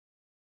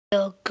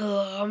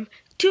Welcome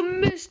to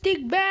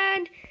Mystic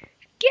Band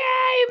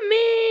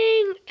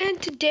Gaming,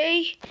 and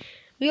today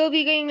we'll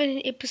be going on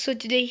an episode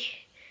today.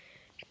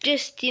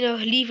 Just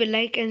leave a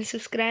like and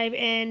subscribe,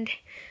 and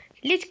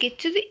let's get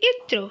to the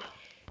intro.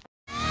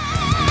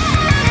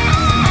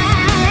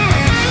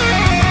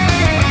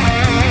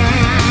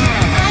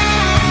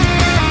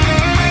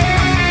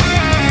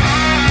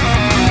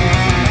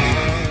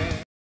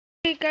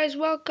 Hey guys,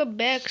 welcome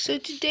back. So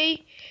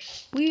today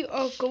we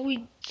are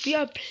okay.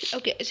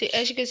 So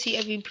as you can see,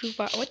 I've improved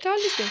my. What the hell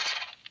is that?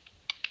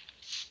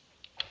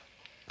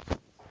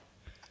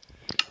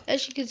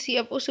 As you can see,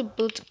 I've also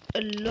built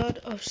a lot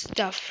of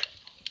stuff.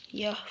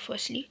 Yeah,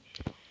 firstly,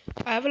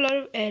 I have a lot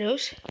of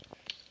arrows.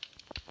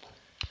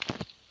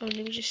 Oh, let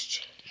me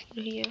just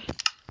here.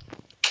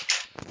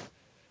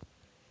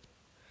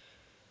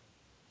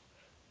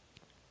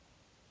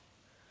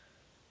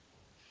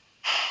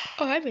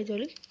 Oh, hi, my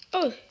darling.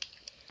 Oh,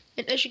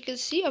 and as you can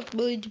see, I've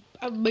made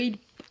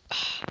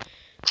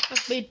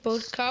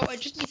both cow. I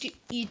just need to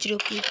eat real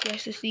quick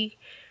just to see.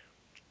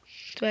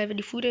 Do I have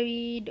any food? I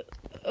mean,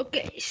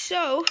 okay.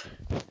 So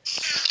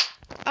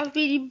I've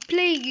been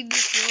playing in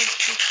this world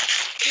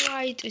for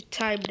quite a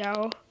time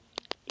now.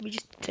 Let me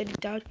just turn it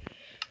down.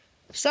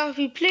 So I've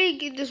been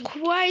playing in this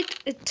quite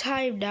a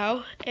time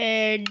now,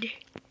 and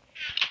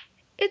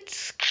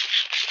it's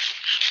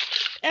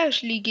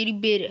actually getting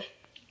better,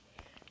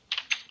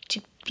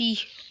 to be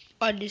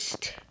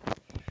honest.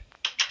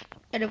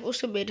 And I've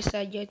also made a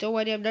sign here. Don't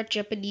worry, I'm not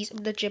Japanese.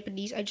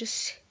 I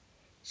just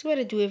what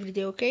I do every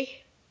day,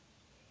 okay?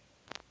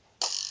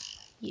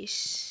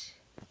 Yes.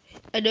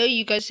 I know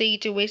you guys say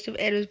it's a waste of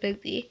arrows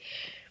back there.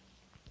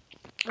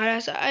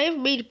 So I have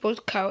made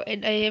both cow,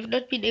 and I have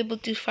not been able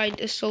to find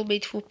a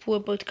soulmate for poor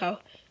boat cow.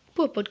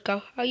 Poor boat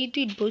cow. How you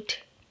doing, boat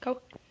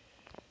cow?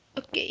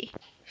 Okay.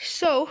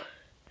 So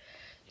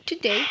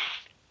today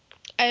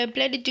I am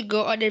planning to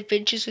go on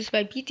adventures with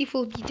my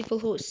beautiful, beautiful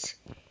horse,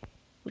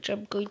 which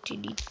I'm going to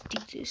need to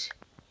take this.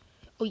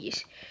 Oh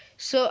yes.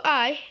 So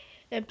I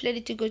am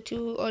planning to go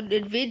on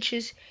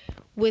adventures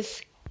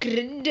with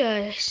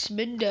Grinda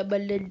Sminda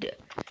Melinda.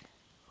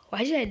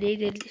 Why did I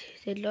name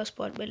that last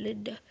part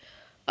Melinda?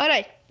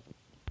 Alright.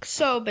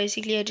 So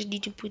basically I just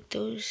need to put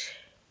those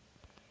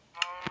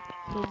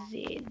over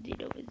there and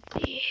then over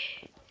there.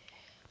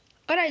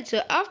 Alright,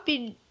 so I've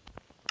been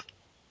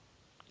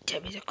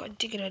damn it, I can't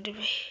take it out of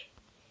my.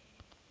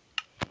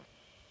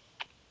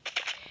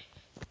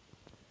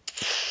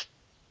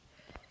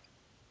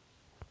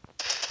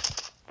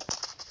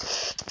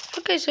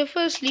 Okay, so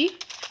firstly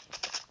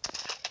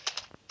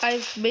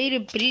I've made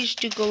a bridge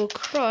to go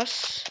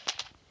across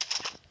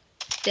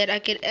that I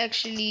can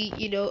actually,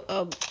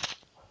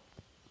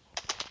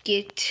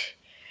 get.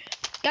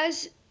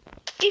 Guys,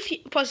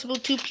 if possible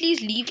to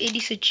please leave any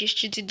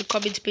suggestions in the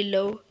comments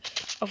below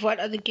of what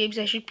other games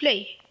I should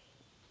play.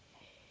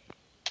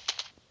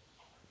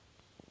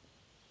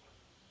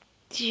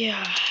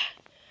 Yeah,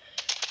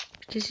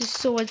 this is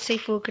so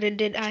unsafe for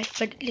Granda and I,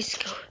 but let's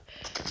go.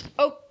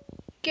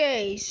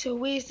 Okay, so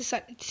where's the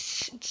sun?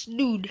 It's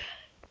noon.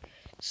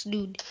 It's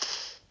noon.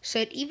 So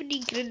at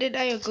evening, Granda and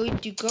I are going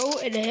to go,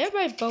 and I have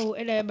my bow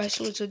and I have my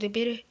sword, so they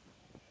better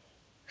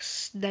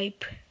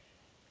snipe.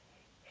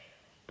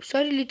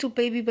 Sorry, little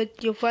baby,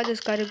 but your father's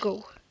gotta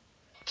go.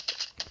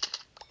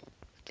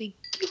 Thank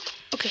you.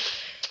 Okay,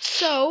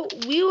 so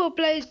we were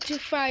planning to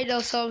find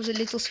ourselves a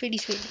little swinny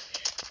swing,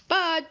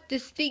 but the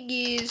thing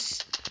is,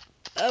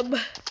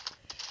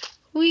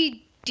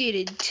 we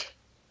didn't.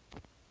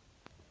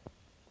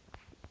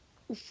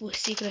 For a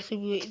second, I thought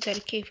we were inside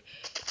a cave.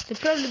 The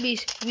problem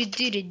is we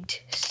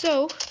didn't.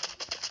 So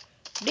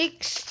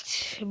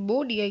next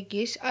morning, I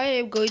guess I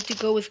am going to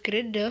go with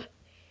Grinda,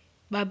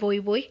 my boy,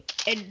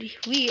 and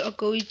we are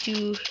going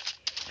to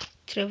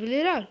travel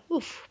around.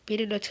 Oof,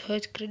 better not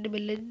hurt Grinda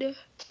Melinda.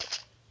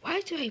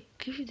 Why do I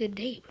give you the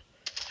name?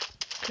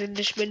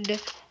 Grinda Schminda.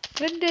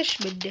 Grinda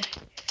Schminda.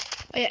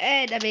 Oh yeah,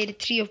 and I made a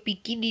tree of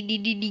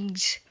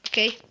beginnings.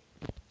 Okay,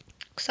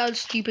 sounds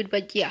stupid,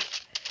 but yeah.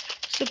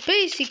 So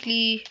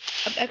basically,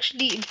 I'm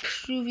actually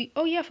improving.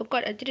 Oh yeah, I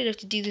forgot. I didn't have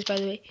to do this, by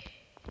the way.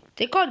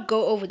 They can't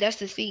go over. That's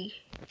the thing.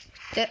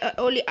 That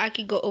only I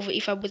can go over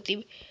if I'm with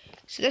them.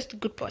 So that's the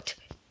good part.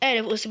 And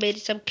I've also made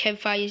some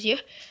campfires here.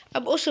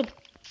 I'm also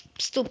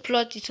still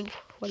plotting some.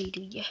 What are you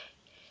doing here?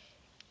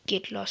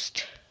 Get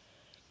lost.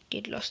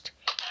 Get lost.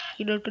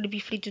 You're not gonna be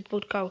friends with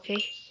boat cow,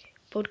 okay?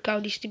 Boat cow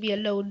needs to be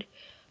alone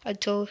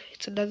until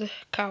it's another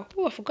cow.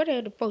 Oh, I forgot I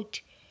had a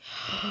boat.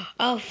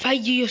 I'll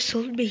find you your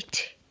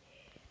soulmate.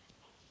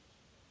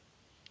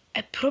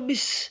 I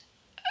promise.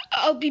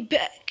 I'll be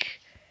back.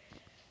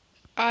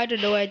 I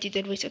don't know why I did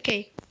that voice.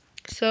 Okay,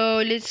 so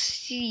let's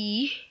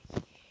see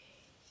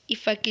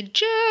if I can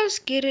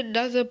just get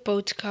another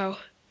boat cow.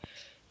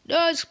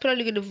 No, it's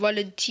probably gonna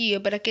volunteer,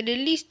 but I can at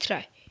least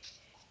try.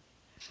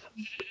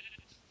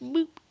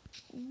 Boop,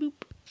 boop.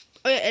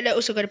 Oh yeah, and I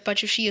also got a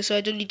bunch of sheep, so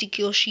I don't need to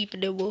kill sheep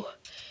anymore.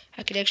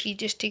 I can actually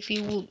just take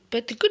the wool.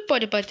 But the good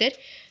part about that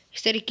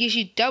is that it gives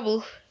you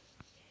double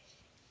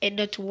and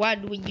not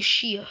one when you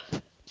shear.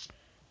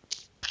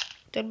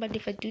 Don't mind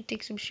if I do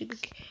take some sugar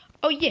cane.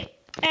 Oh yeah,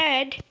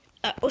 and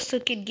I also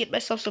can get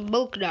myself some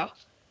milk now.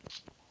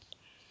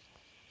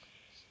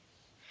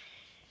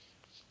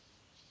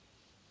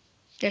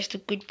 That's the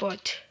good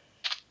part.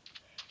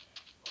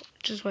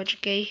 Just watch,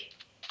 okay?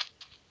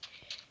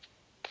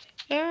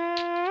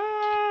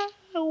 Ah,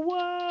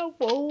 whoa,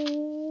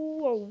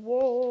 whoa,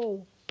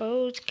 whoa.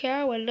 Bones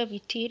cow, I love you,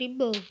 titty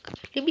milk.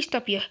 Let me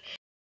stop here.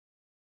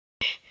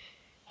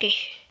 Okay.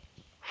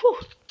 Whew.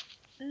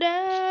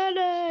 Na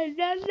na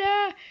na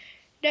na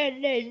na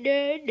na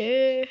na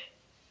na.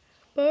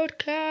 Bird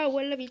cow,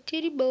 I love you,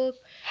 titty milk.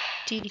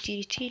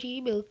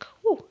 Titty milk.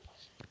 Whew.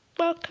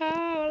 Bird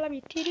cow, I love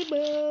you, titty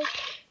milk.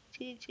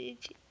 Titty.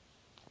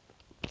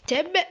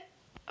 Damn it.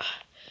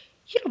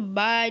 You don't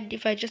mind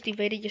if I just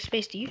invaded your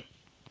space, do you?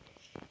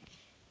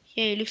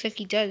 Yeah, it looks like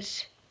he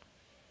does.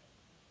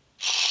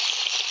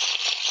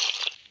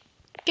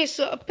 Okay,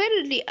 so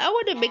apparently I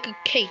want to make a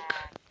cake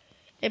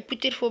and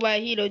put it for my,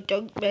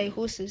 my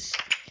horses.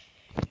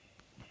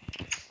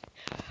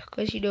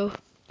 Because,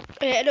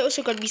 and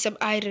also got me some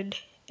iron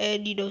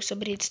and, some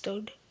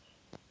redstone.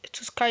 It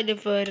was kind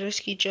of a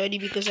risky journey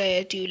because I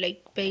had to,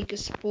 like, make a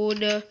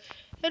spawner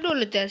and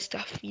all of that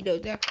stuff,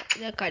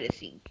 that kind of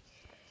thing.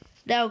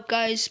 Now,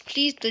 guys,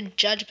 please don't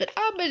judge, but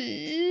I'm a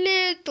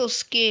little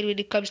scared when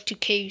it comes to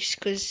caves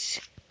because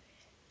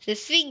the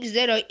things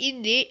that are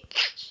in there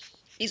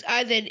is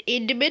either an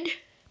enderman,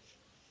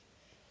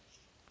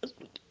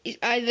 is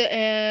either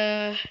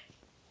a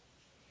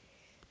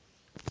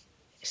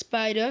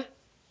spider,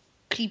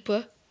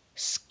 creeper,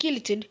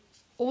 skeleton,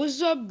 or a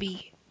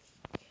zombie.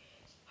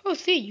 Oh,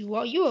 there you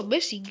are. You are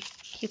missing.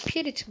 Your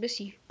planet's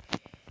missing.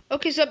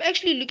 Okay, so I'm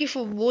actually looking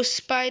for more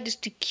spiders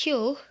to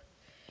kill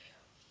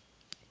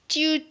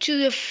due to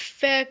the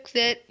fact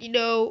that,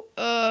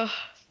 I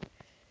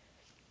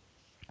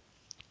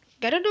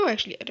don't know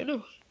actually. I don't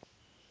know.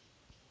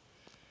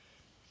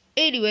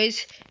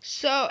 Anyways,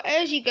 so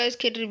as you guys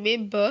can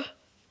remember,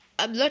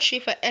 I'm not sure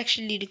if I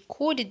actually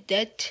recorded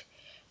that,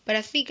 but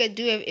I think I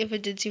do have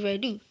evidence if I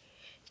do,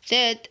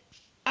 that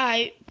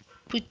I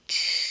put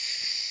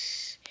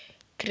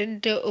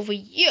Grenda over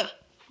here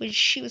when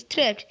she was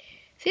trapped.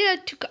 Then I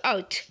took her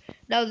out.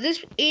 Now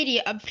this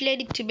area I'm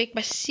planning to make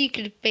my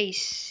secret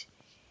base,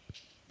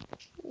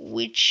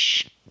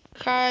 which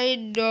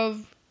kind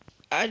of,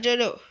 I don't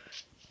know.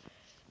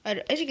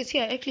 As you can see,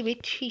 I actually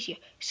made trees here.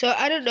 So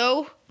I don't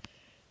know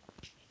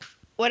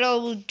what I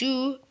will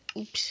do.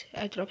 Oops,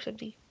 I dropped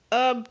something.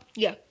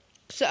 Yeah.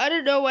 So I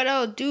don't know what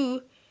I'll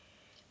do.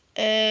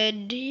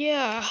 And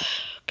yeah,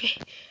 okay.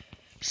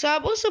 So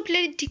I'm also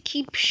planning to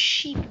keep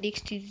sheep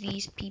next to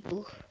these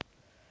people.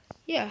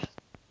 Yeah.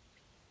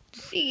 The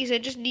thing is, I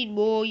just need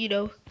more,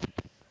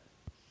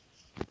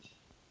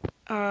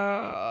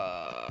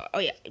 oh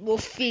yeah, more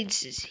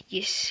fences.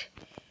 Yes.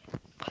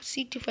 Can't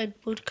seem to find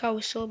both cow or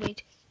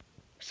soulmate.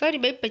 Sorry,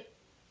 mate, but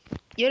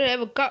you don't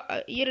have a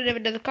cow. You don't have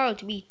another cow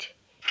to meet.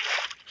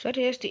 So it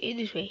has to end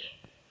this way.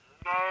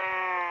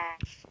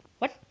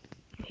 What?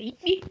 You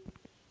hate me?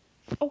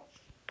 Oh,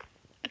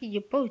 I'm in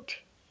your boat.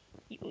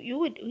 You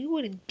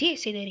wouldn't dare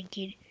say that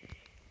again.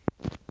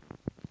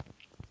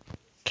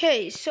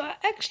 Okay, so I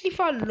actually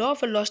found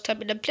lava last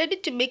time and I'm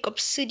planning to make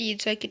obsidian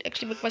so I can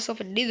actually make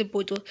myself a nether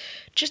portal.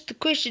 Just the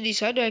question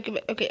is how do I can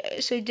make, okay,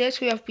 so that's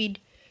where I've been.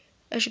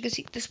 As you can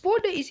see, the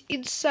spawner is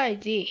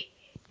inside there.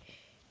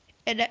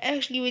 And I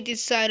actually went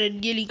inside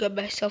and nearly got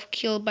myself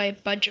killed by a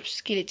bunch of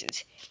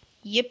skeletons.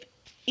 Yep,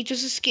 it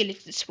was a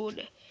skeleton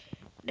spawner.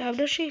 Now I'm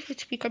not sure if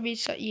it's becoming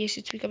yes,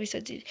 it's becoming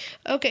something.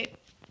 Okay,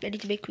 I need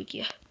to make quick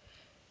here.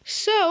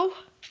 So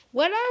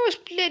what I was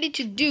planning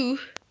to do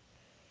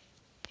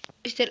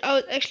is that I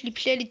was actually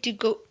planning to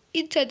go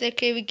inside that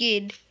cave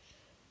again,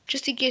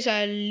 just in case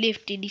I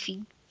left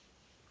anything.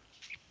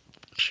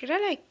 Should I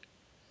like?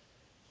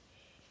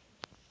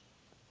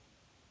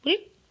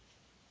 Wait.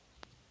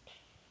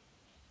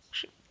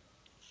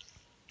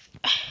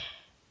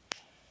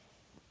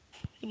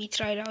 Let me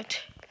try it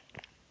out.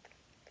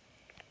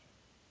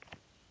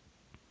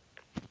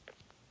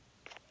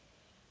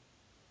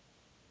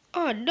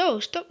 Oh no!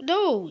 Stop!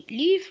 No!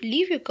 Leave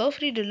your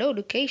girlfriend alone,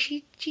 okay?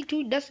 She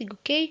do nothing,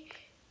 okay?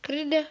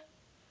 Karina,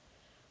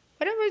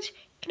 what happens?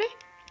 Can I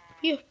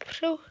be a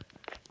pro?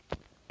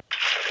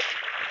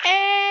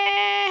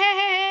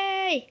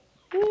 Hey!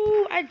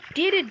 Woo! I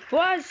did it,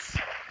 boss!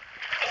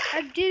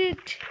 I did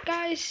it,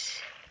 guys.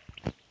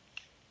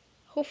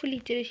 Hopefully,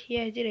 did it.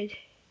 Yeah, I did it.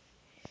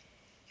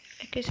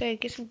 I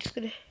guess I'm just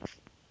gonna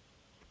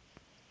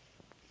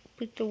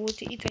put the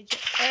water inside.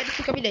 And it's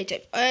becoming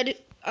nighttime. And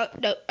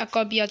no, I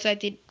can't be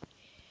outside then.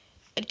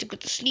 I need to go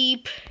to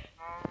sleep.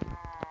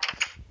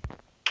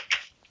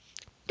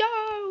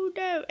 No.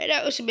 And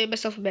I also made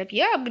myself a map.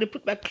 Yeah, I'm gonna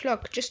put my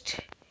clock. Just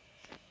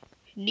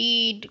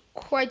need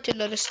quite a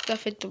lot of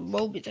stuff at the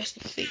moment. That's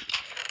the thing.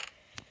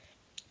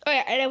 Oh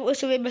yeah, and I've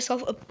also made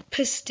myself a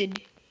piston.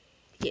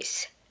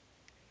 Yes.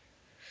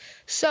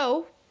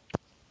 So,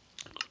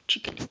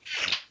 chicken.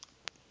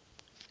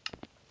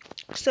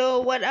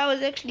 So what I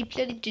was actually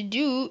planning to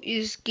do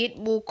is get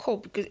more coal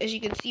because as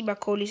you can see my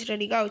coal is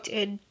running out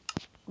and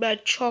my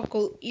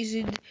charcoal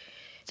isn't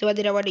the one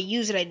that I want to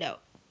use right now.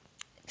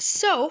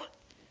 So,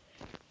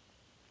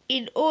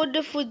 in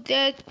order for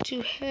that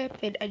to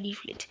happen, I need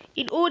flint.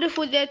 In order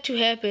for that to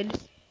happen,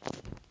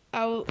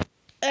 I'll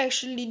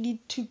actually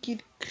need to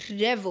get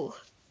gravel.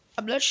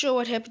 I'm not sure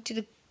what happened to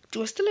the...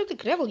 Do I still have the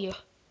gravel here?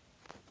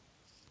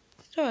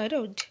 No, I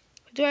don't.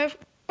 Do I have...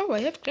 Oh,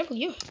 I have gravel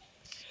here.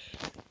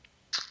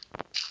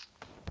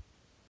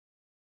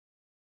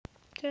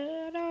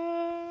 Why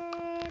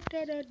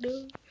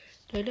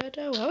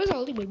was I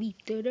holding my meat?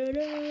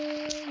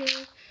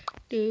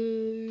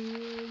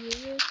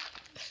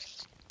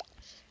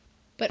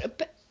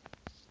 But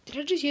did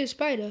I just hear a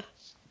spider?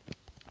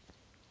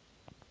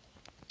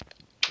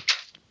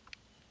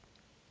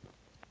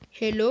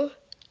 Hello?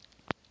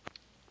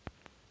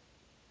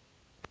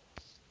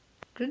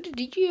 Did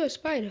you hear a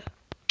spider?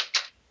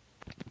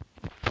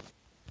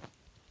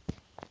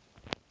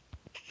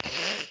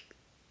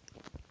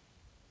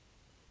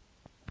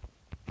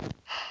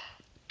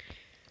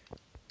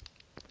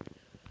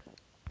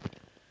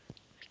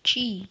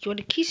 Gee, you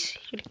wanna kiss?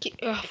 You wanna kiss?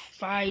 Oh,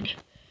 fine.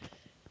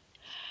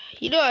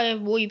 You know I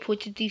have more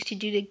important things to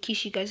do than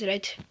kiss you guys,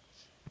 right?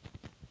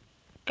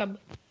 Come,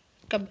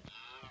 come.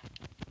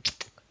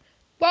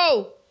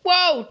 Whoa,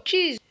 whoa,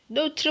 jeez.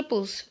 No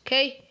triples,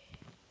 okay?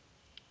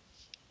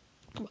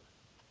 Come on.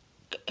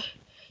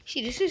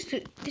 See, this is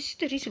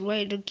the reason why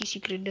I don't kiss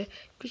you, Grinda.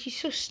 Because you're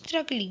so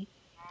struggling.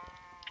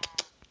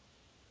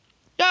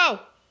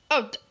 No!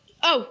 Oh,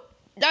 oh!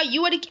 Now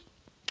you wanna...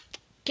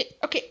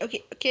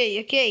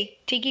 Okay.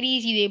 Take it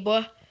easy there,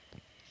 boy.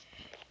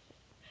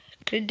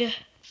 Grinda,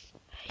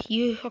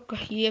 you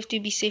have to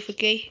be safe,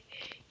 okay?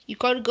 You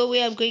can't go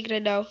where I'm going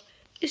right now.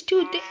 It's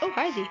too oh,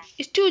 hi there.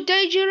 It's too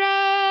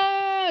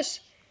dangerous!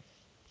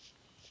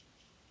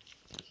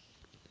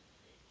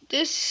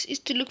 This is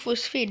to look for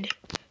Sven.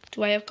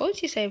 Do I have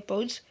bones? Yes, I have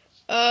bones.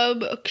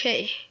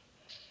 Okay.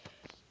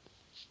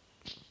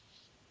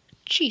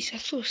 Jeez, I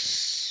thought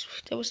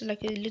that was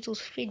like a little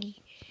Svenny.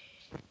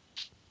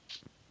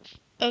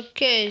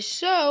 Okay,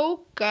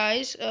 so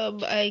guys,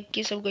 I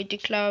guess I'm going to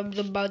climb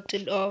the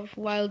mountain of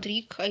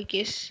Wildreek, I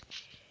guess.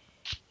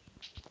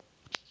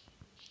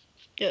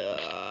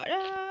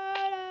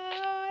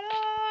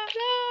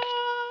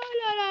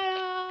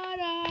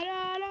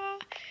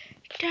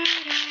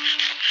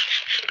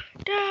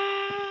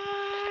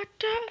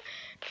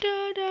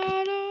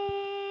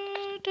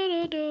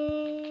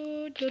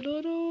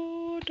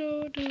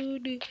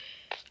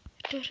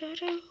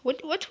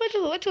 What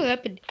will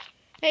happen?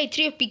 Hey,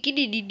 tree of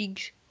beginning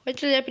endings. What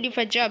will happen if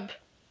I jump?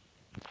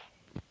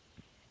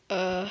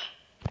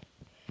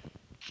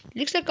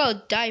 Looks like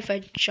I'll die if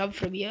I jump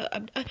from here.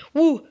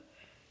 Woo!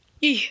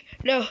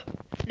 No.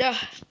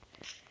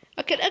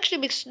 I can actually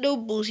make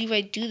snowballs if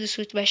I do this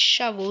with my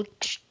shovel.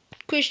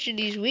 Question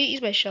is, where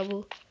is my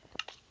shovel?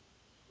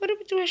 What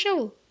happened to my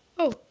shovel?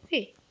 Oh,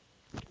 hey.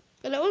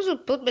 And I also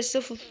built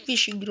myself a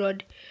fishing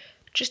rod,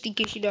 just in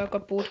case I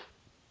got bored.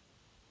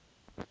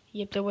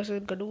 Yep, that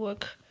wasn't gonna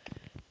work.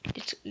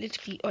 Let's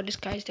be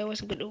honest, guys, that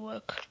wasn't gonna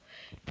work.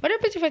 What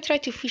happens if I try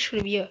to fish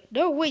from here?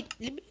 No, wait.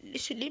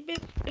 Listen.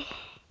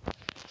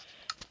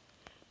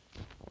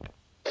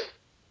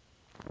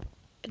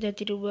 That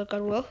didn't work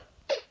out well.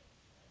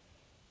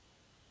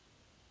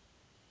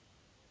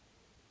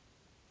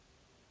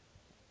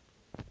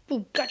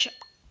 Boom, gotcha.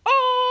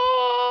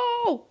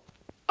 Oh!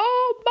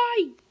 Oh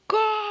my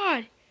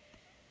god!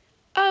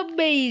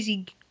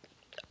 Amazing.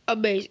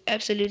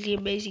 Absolutely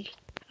amazing.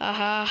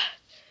 Aha.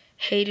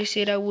 Hater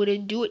said I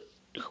wouldn't do it.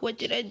 What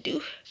did I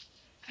do?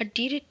 I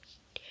did it.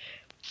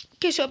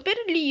 Okay, so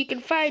apparently you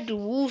can find the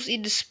wolves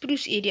in the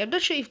spruce area. I'm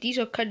not sure if these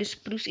are kind of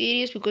spruce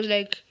areas because,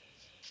 like,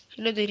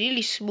 you know, they're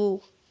really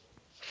small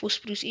for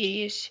spruce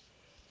areas.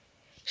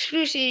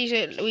 Spruce areas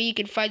are where you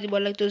can find them are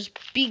like those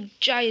big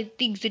giant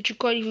things that you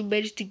can't even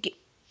manage to get.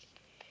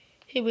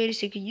 Hey, wait a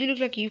second. You look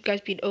like you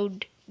guys been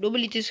owned.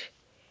 Normally this...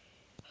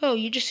 Oh,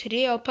 you just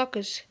rare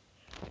alpacas.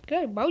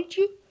 Can I mount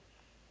you?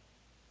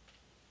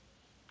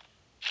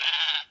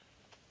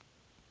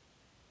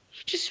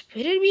 You just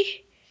spit at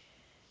me?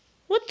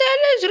 What the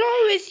hell is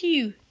wrong with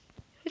you?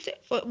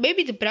 Well,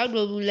 maybe the brown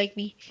one will like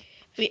me.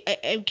 I mean, I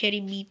am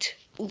carrying meat.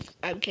 Oof,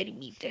 I'm carrying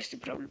meat. That's the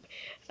problem.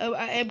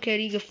 I am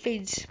carrying a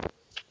fence.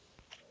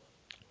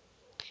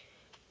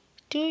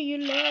 Do you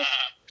love...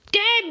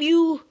 Damn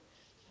you!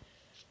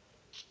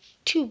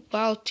 Too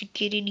wild to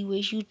get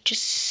anyways. You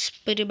just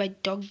spit in my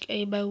dog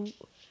and my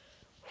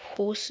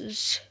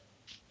horses.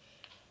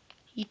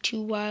 You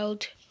too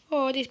wild.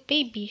 Oh, this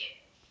baby.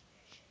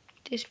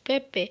 This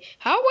Pepe.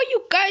 How are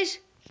you guys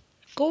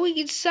going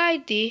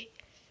inside there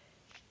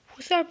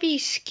without being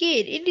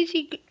scared?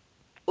 Anything?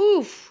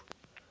 Oof.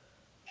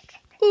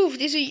 Oof,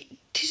 there's a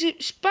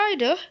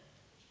spider.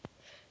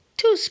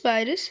 Two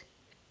spiders.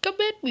 Come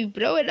at me,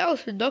 bro, and I'll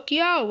knock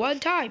you out one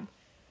time.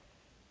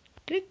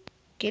 Get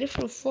it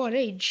from far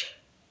range.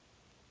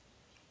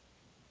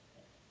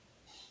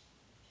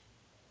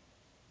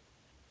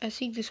 I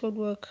think this won't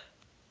work.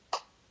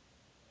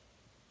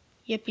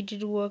 Yep, it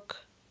didn't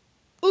work.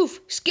 Oof,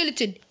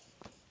 skeleton.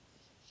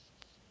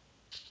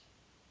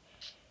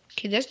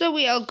 Okay, that's the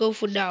way I'll go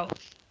for now.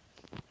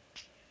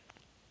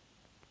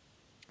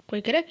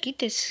 Wait, can I get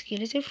this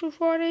skeleton from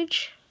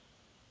forage?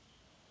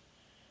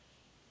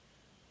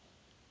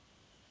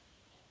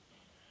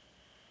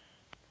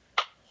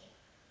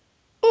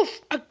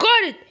 Oof, I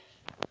got it!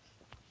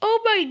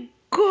 Oh my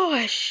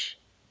gosh!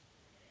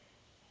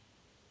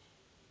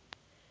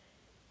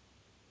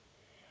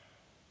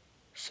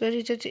 So I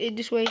need to end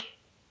this way.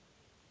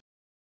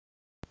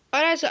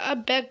 Alright, so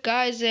I'm back,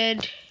 guys,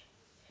 and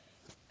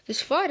this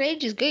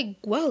forage is going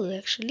well,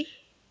 actually.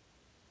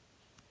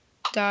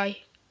 Die.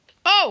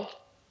 Oh!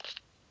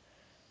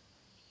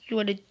 You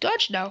wanna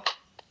dodge now?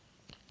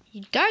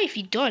 You die if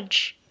you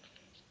dodge.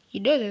 You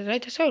know that,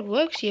 right? That's how it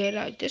works here.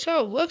 Right? That's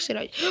how it works,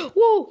 right?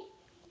 Whoa!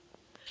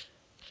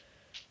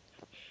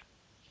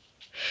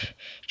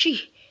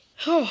 Gee.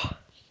 Oh.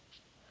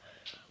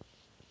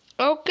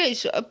 Okay,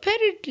 so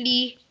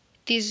apparently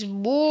there's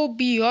more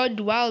beyond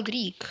Wild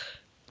Reek.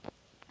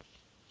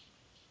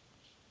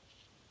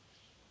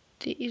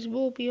 There is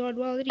more beyond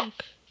Wild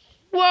Reek.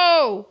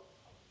 Whoa!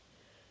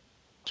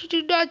 You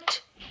do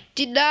not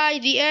deny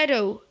the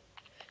arrow.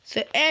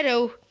 The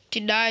arrow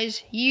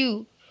denies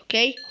you,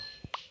 okay?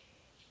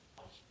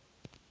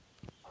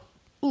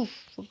 Oof,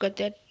 forgot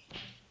that.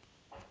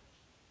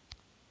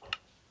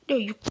 No,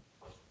 you...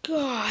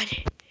 God.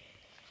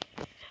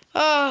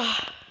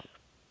 Ah.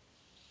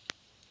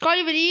 Can't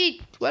even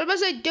eat. What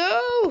must I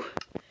do?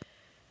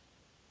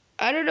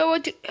 I don't know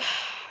what to...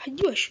 I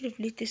knew I should have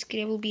left this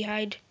gravel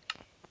behind.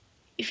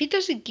 If it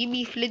doesn't give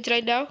me flint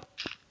right now,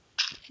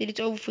 then it's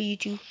over for you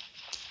too.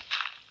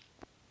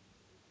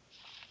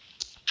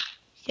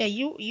 Yeah,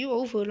 you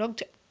over a long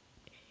time.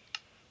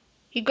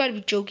 You gotta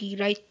be joking,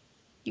 right?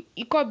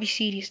 You can't be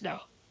serious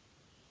now.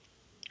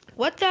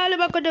 What the hell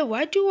am I gonna...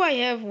 Why do I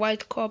have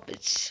white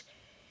carpets?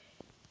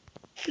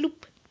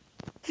 Floop,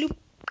 floop,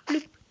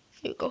 floop.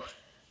 Here we go.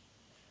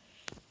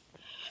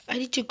 I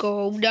need to go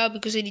home now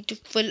because I need to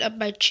fill up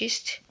my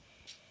chest.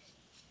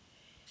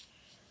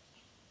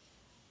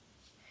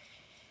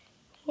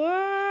 Whoa,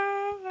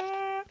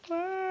 whoa,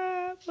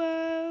 whoa,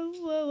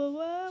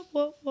 whoa,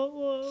 whoa, whoa,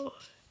 whoa.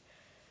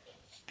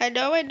 I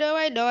know.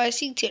 I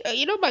see it.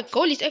 You know, my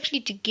goal is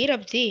actually to get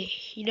up there,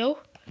 you know?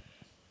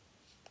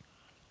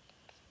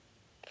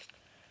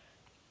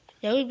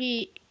 That would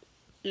be,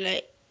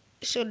 like,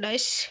 so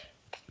nice.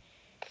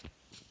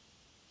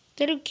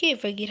 I don't care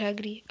if I get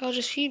hungry. I'll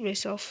just feed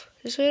myself.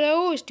 That's what I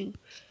always do.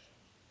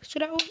 That's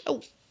what I always...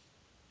 Oh.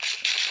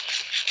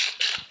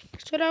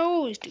 That's what I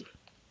always do.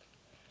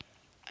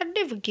 I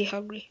never get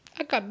hungry.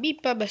 I got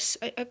meat by my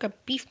side. I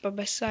got beef by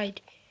my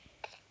side.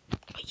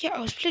 But yeah, I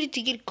was planning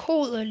to get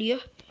coal earlier.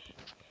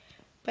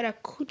 But I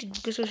couldn't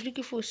because I was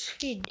looking for a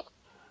spin.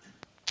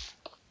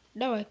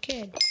 Now I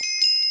can.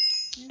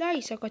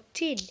 Nice, I got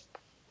 10.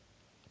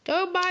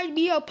 Don't mind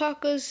me,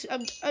 alpacas.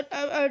 I'm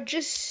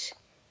just...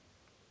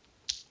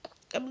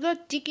 I'm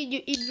not taking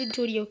your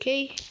inventory,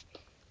 okay?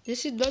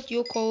 This is not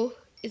your coal.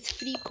 It's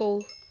free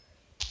coal.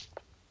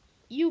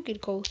 You get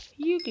coal.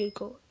 You get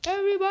coal.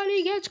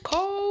 Everybody gets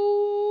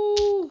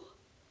coal!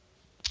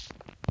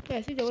 Yeah,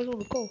 I think that was all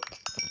the coal.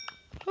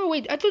 Oh,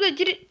 wait. I thought I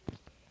did it.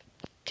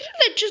 Didn't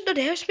I just not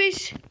have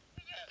space?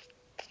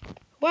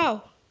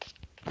 Wow.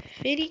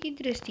 Very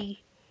interesting.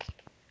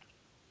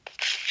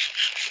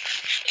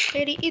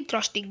 Very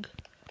interesting.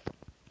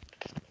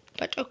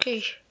 But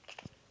okay.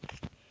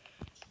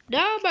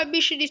 Now my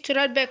mission is to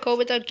run back home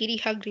without getting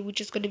hungry, which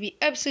is going to be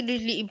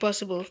absolutely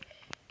impossible.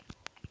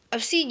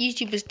 I've seen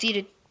YouTubers do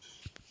it.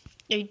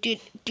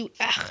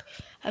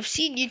 I've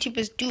seen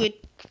YouTubers do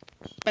it,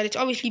 but it's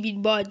obviously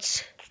been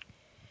mods.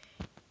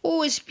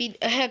 Or it's been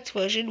a hacked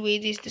version where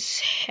there's this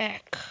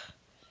hack.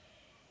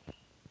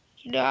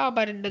 You know, how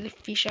about another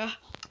fisher?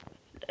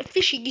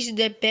 Fishing isn't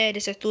that bad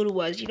as I thought it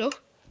was, you know?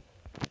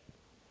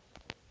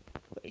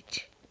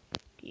 Wait.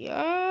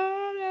 Yeah.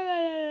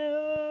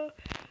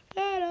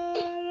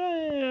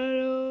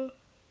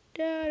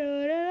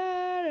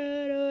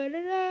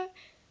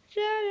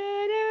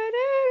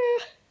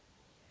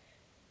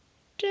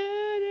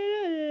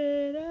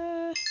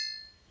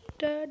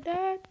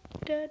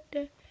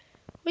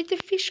 Where'd the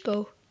fish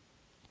go?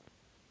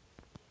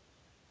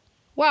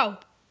 Wow.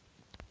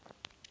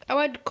 I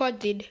want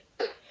content.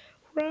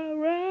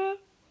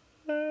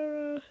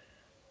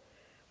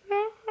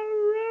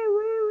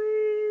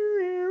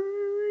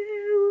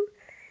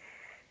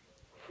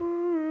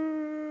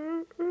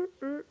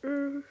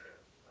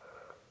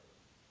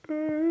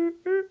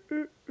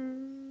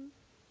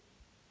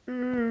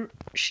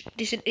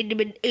 There's an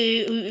Enderman.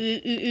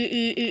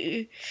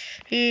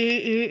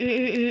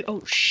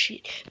 Oh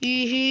shit.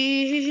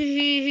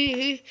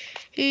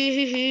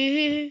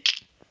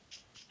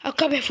 I'll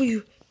come back for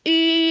you.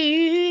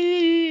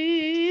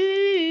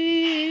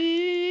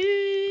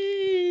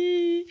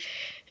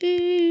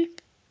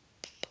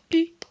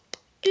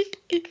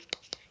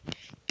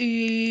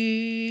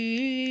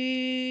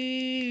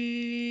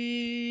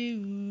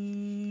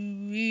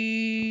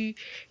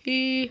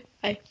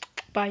 Hi.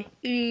 Bye.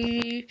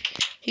 You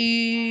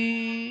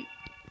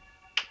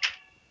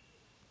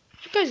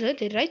guys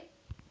heard it, right?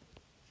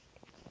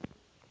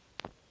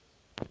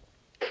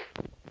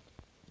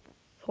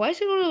 Why is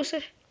it all of a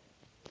sudden?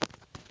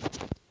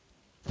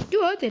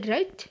 You heard it,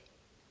 right?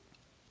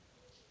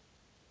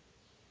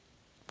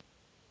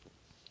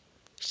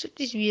 So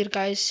this is weird,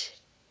 guys.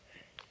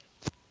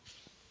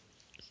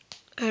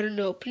 I don't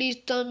know. Please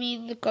tell me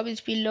in the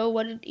comments below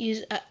what it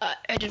is.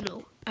 I don't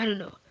know. I don't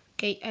know.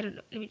 Okay, I don't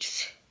know. Let me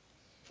just.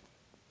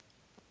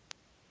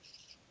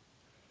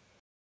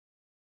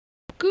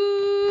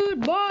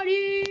 Good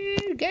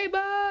morning,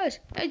 gamers!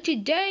 And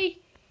today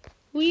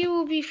we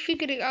will be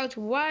figuring out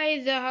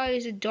why the hell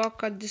is it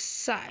dark on this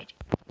side.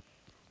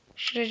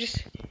 Should I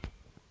just?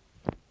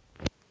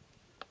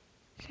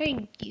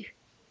 Thank you.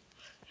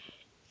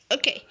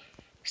 Okay,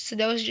 so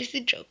that was just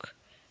a joke.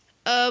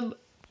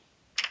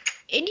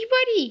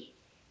 Anybody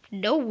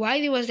know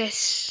why there was that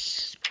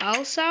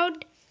spell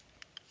sound?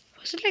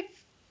 Was it like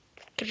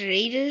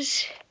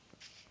raiders,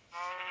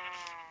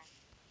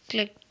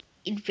 like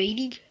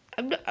invading?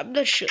 I'm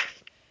not sure.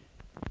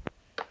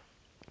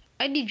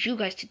 I need you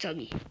guys to tell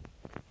me.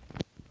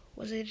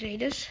 Was it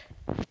raiders?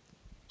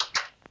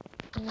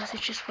 Or was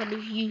it just one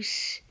of you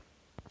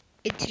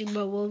entering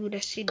my world when I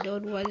said no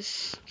one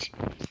was?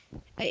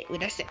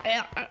 When I said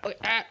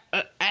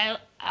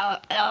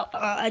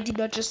I did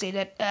not just say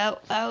that.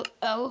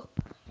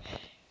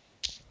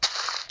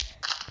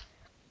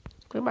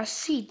 Where are my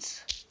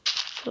seeds?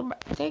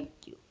 Thank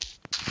you.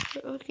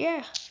 Oh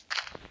yeah.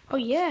 Oh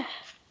yeah.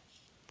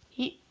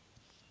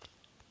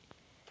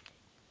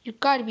 You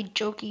gotta be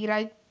joking,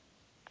 right?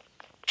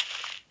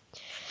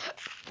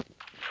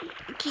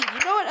 Okay, you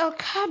know what? I'll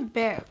come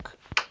back.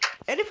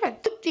 And if I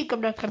don't think I'm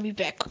not coming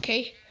back,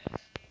 okay?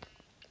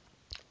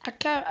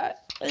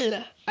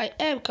 I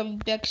am coming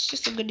back. It's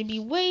just I'm gonna be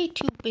way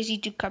too busy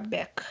to come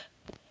back.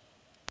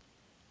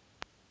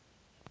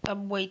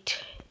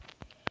 Wait.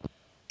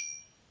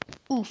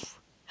 Oof.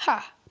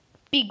 Ha.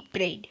 Big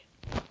brain.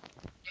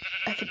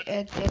 I can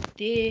add that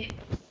there.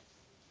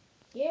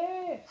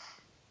 Yeah.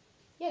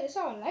 Yeah, that's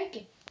how I like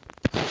it.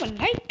 That's how I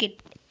like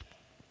it.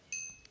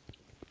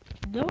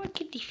 No one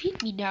can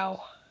defeat me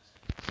now.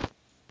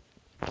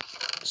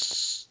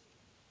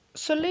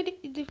 So later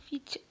in the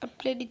future, I'm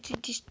planning to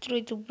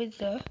destroy the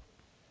weather.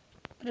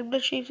 But I'm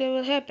not sure if that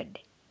will happen.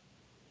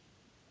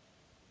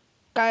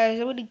 Guys,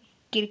 I want to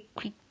get a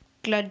quick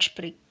lunch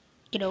break,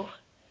 you know.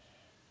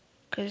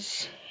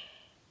 Because,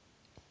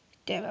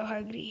 damn, I'm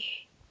hungry.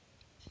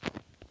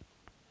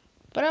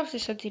 But after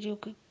something real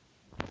quick.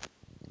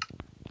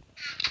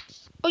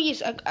 Oh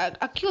yes,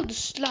 I killed the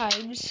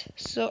slimes.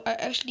 So I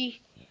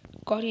actually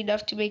got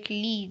enough to make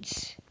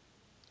leads.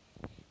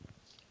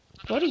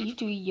 What are you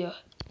doing here?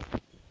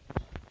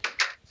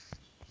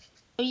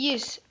 Oh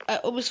yes, I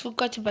almost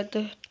forgot about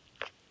the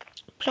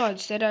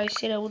plants that I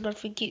said I would not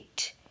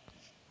forget.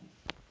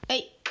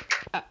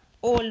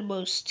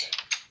 Almost.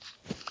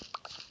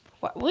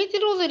 What? Where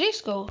did all the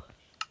rest go?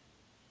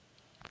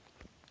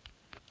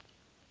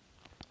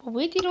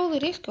 Where did all the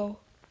rest go?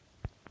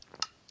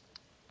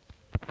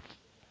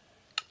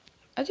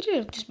 I didn't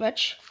have this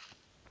much.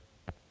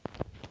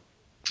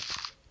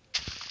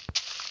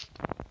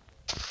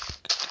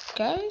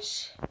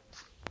 Guys,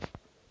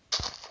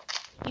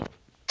 you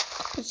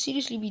could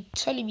seriously be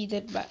telling me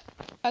that my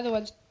other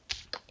ones.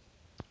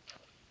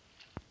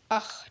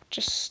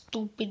 Just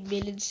stupid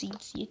melon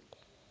seeds. You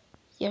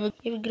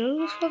haven't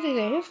grown with father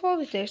there. Whose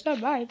fault is there? It's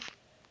not mine.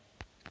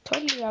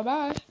 Totally not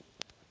mine.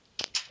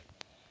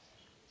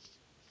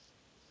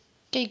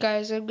 Okay,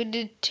 guys, I'm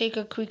gonna take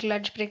a quick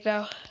lunch break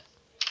now.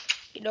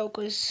 You know,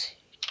 cause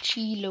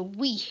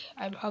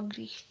I'm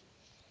hungry.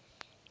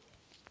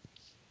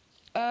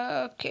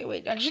 Okay,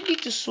 wait. I just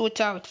need to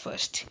sort out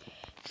first.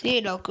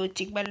 Then I'll go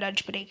take my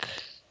lunch break.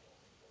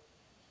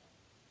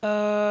 Do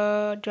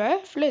I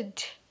have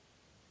flint?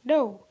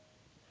 No.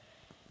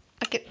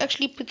 I can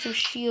actually put some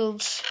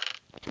shields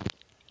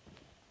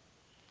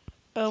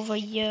over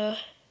here.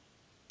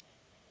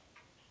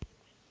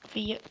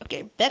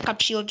 Okay, backup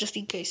shield just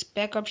in case.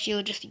 Backup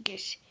shield just in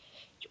case.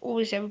 You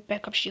always have a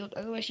backup shield,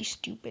 otherwise you're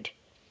stupid.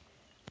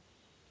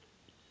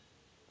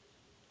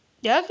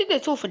 Yeah, I think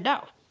that's all for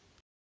now.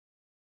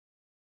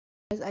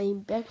 Guys, I am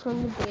back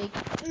from the break.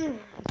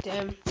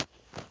 Damn.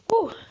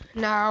 Whew.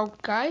 Now,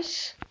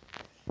 guys.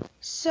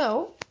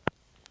 So,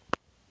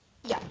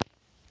 yeah.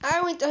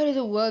 I went out of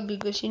the world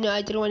because,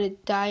 I didn't want to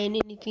die and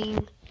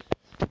anything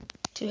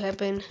to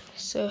happen.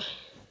 So,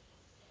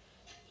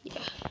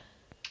 yeah.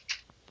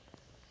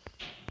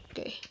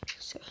 Okay.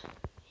 So,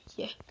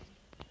 yeah.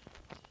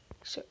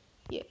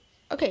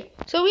 Okay.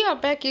 So, we are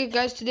back here,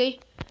 guys, today.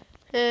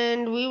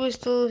 And we were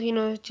still,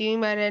 doing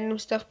my random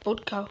stuff.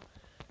 Boat cow.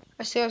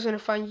 I said I was gonna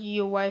find you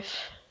your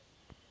wife.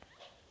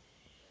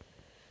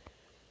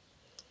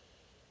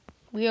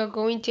 We are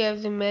going to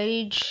have the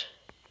marriage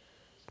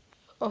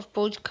of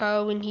Boat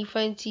cow when he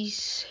finds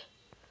his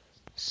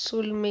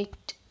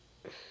soulmate.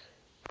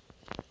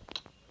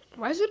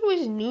 Why is it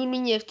always noon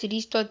when you have to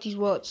restart these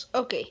worlds?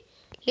 Okay,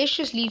 let's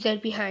just leave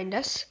that behind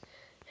us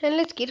and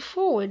let's get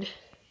forward.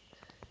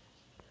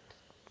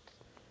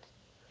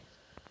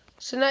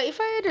 So now if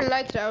I had a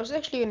lighter, I was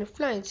actually gonna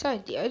fly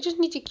inside there. I just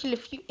need to kill a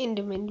few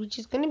endermen, which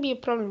is gonna be a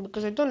problem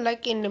because I don't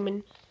like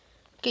endermen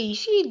Okay, you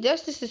see,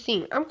 that's just the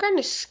thing. I'm kind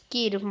of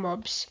scared of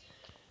mobs.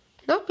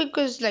 Not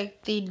because,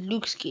 like, they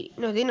look scary.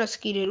 No, they're not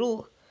scary at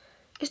all.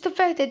 It's the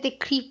fact that they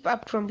creep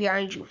up from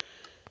behind you.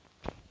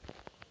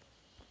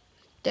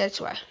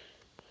 That's why.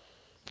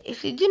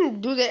 If they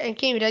didn't do that and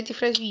came right in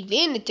front of you,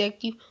 then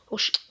attacked you. Oh,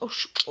 sh! Oh,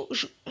 sh! Oh,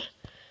 sh!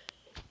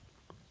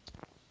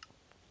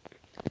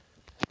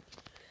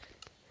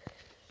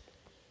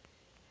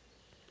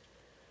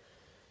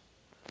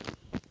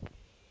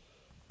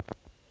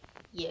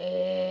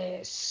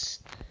 Yes.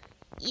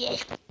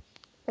 Yes.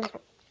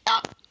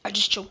 Ah, I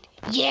just choked.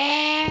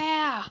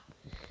 Yeah.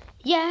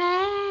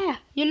 Yeah.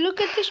 You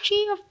look at this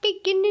tree of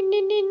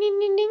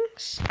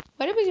beginnings.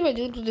 What happens if I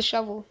do it with the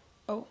shovel?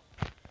 Oh.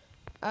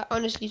 I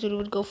honestly thought it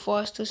would go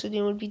faster, so then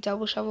it would be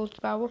double shovel's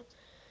power.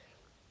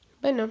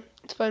 But no,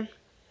 it's fine.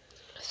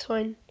 It's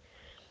fine.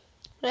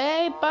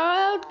 Hey,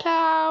 bald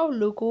cow,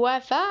 look who I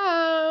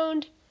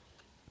found.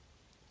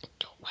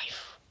 Your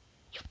wife.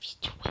 Your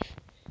future wife.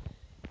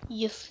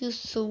 Your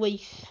future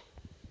wife.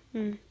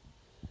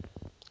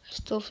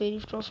 Still very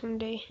from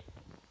day.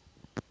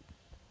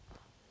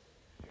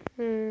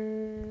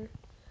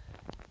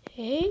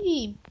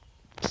 Hey,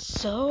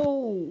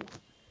 so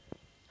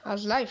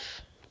how's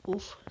life?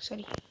 Oof,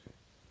 sorry.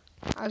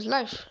 How's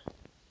life?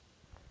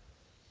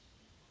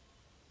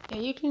 Yeah,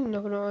 you're clearly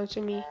not gonna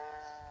answer me.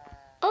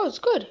 Oh, it's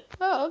good.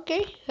 Oh,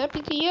 okay.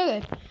 Happy to hear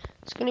that.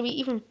 It's gonna be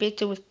even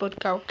better with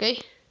Podcow, okay?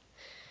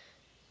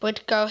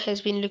 Podcow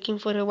has been looking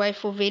for a wife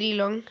for very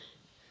long.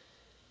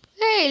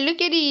 Hey,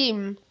 look at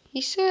him.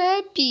 He's so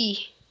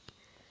happy.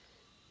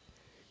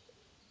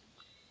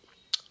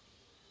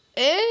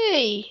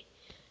 Hey,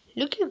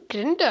 look at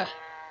Grinda.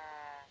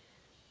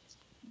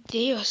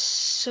 They are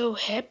so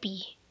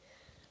happy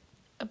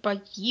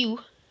about you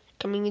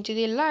coming into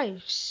their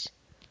lives.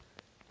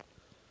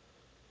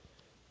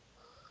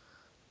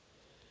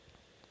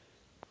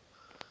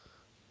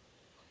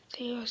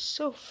 They are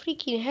so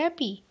freaking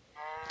happy.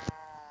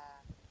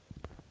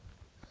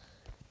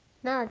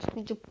 Now I just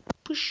need to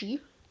push you.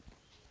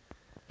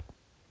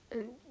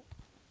 And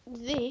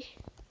there.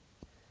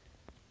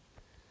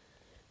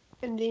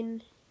 And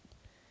then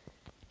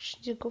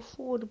just go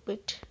forward a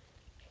bit.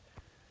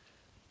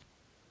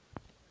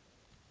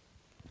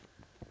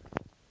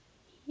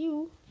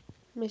 You,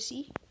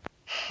 Missy.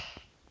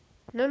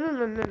 No,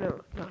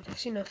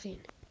 that's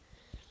nothing.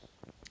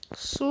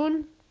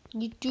 Soon,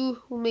 you two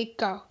will make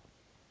cow.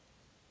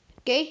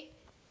 Okay?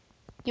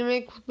 You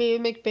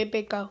make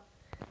baby cow.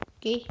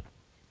 Okay?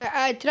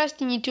 I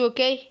trust in you two,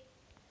 okay?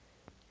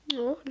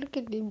 Oh, look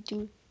at them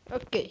two.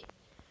 Okay.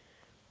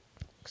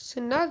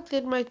 So now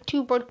that my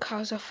two born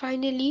cows are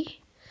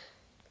finally,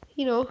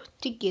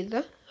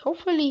 together,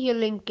 hopefully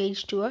he'll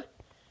engage to her.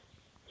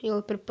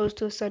 He'll propose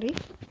to her, sorry.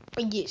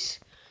 Oh, yes.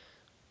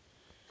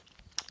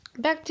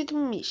 Back to the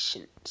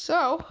mission.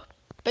 So,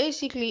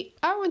 basically,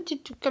 I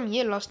wanted to come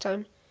here last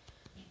time,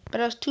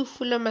 but I was too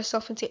full of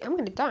myself and say, I'm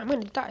gonna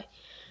die.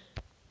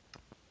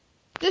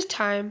 This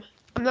time,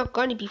 I'm not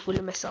gonna be full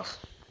of myself.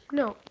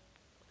 No,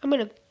 I'm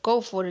gonna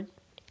go for it.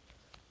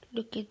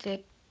 Look at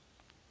that.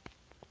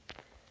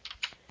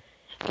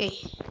 Okay.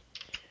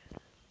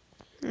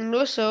 And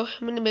also,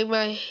 I'm gonna make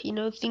my,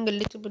 thing a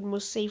little bit more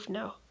safe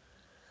now.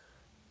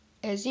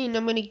 As in,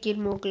 I'm gonna get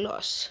more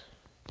glass.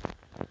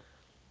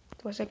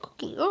 What was I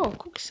cooking? Oh,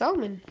 cooked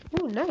salmon.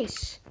 Oh,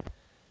 nice.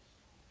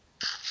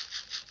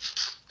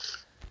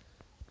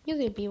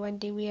 There'll be one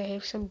day where I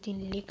have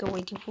something liquor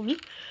waiting for me.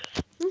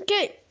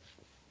 Okay.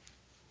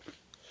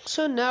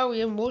 So now we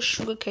have more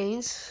sugar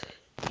canes.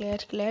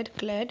 Glad.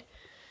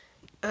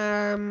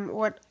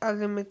 What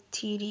other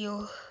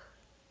material?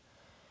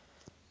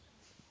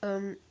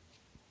 Damn.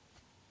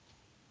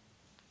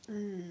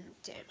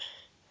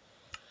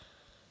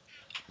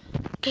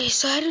 Okay,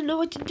 so I don't know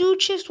what to do.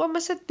 Just what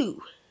must I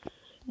do?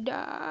 Da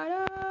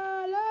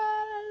da la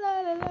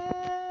la la la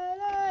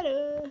da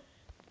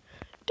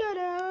da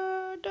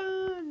da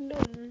dun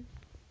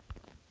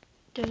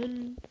dun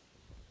dun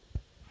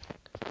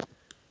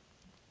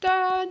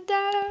da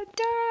da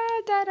da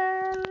da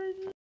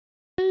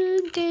dun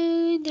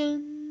dun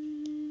dun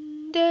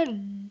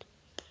dun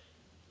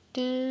dun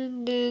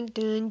dun dun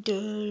dun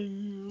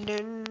dun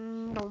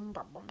dum dum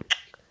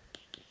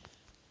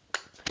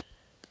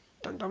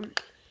dum.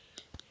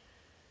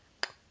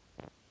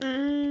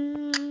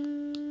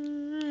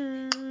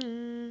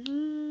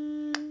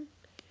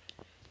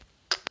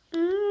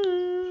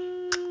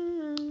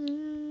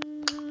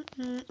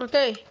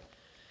 Okay,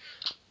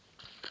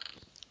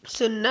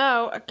 so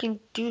now I can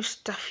do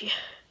stuff here.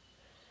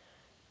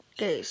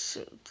 Okay,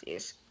 so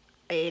there's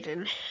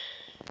Aiden.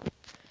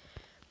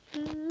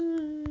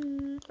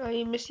 Are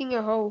you missing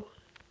a hole?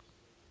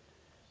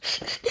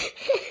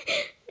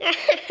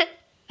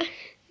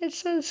 It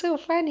sounds so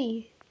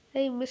funny.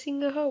 Hey,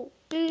 missing a hole.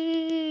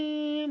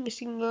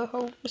 Missing a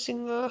hole.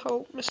 Missing a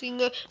hole. Missing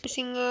a hole.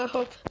 Missing a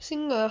hole.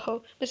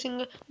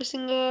 Missing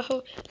a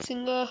hole.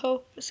 Missing a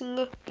hole. Missing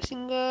a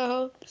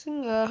hole.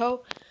 Missing a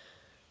hole.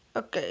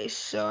 Okay,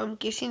 so I'm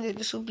guessing that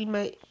this will be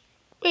my.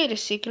 Wait a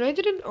second, I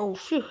didn't. Oh,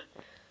 phew.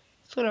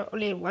 Thought I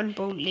only had one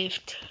bone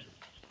left.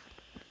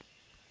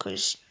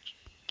 Cause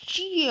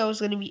gee, I was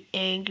gonna be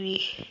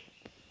angry.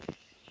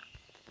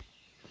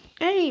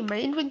 Hey, my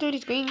inventory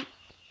is going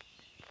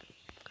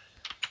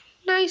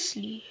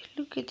nicely.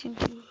 Look at it.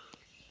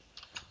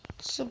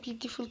 It's so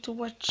beautiful to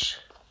watch.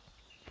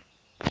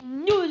 I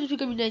knew it was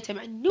gonna be nighttime.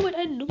 I knew it.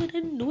 I knew it.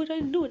 I knew it. I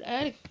knew it. I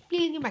had a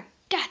feeling in my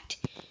gut.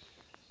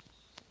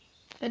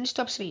 And it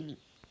stops raining.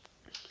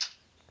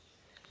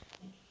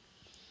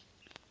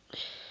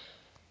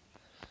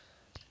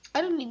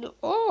 I don't need no.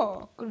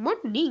 Oh, good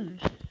morning.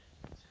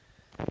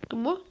 Good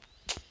morning.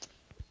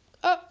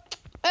 Oh,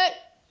 hey.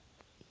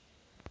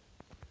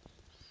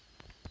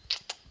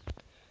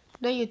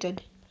 Now you're done.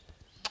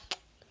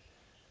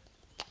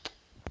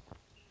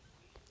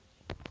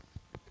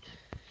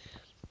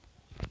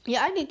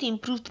 Yeah, I need to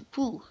improve the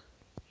pool.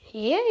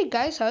 Hey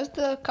guys, how's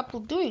the couple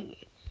doing?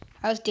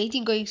 How's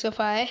dating going so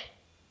far?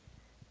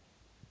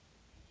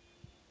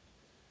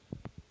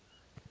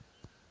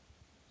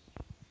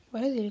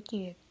 What are they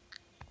looking at?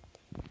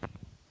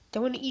 They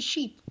want to eat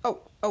sheep.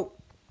 Oh,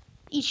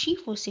 eat sheep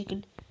for a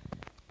second.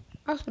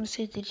 I was gonna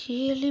say that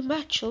really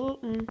macho.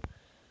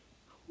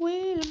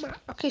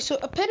 Okay, so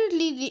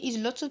apparently there is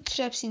lots of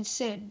traps in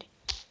sand,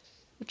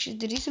 which is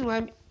the reason why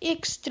I'm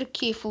extra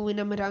careful when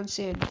I'm around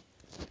sand.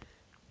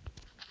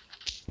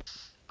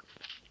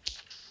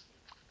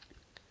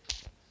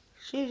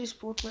 Should have just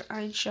bought my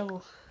iron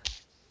shovel.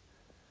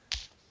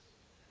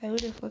 I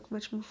would have worked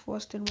much more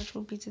faster and much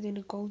more better than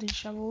a golden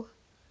shovel.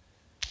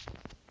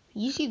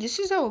 You see, this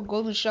is how a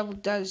golden shovel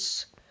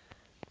does.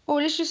 Or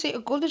let's just say a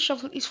golden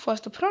shovel is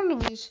fast. The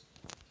problem is,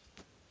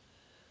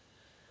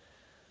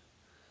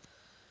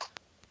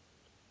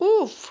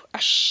 oof, I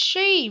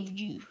shaved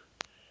you.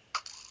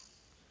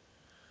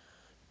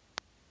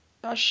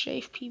 I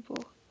shave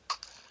people.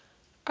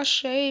 I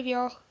shave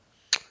y'all.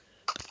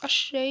 I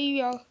shave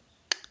y'all.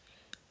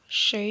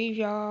 Shave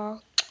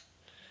y'all.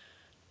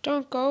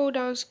 Don't go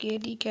down,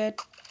 scaredy cat.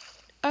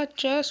 I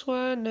just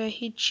wanna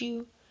hit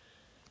you.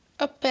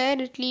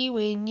 Apparently,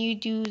 when you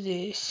do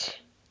this,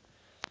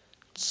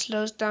 it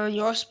slows down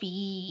your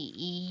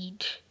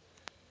speed.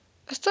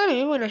 I still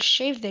remember when I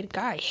shaved that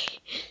guy.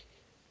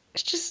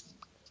 It's just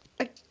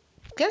like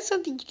that's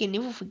something you can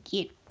never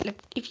forget.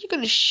 Like if you're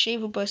gonna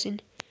shave a person,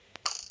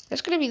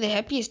 that's gonna be the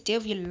happiest day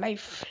of your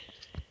life.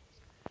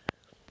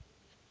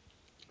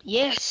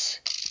 Yes,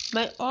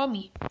 my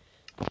army.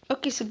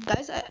 Okay, so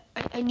guys,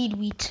 I need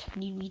wheat. I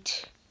need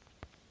wheat.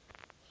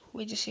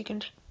 Wait a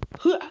second.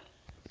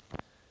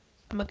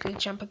 I'm not gonna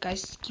jump,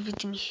 guys. Give it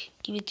to me.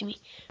 Give it to me.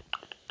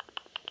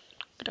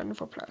 Done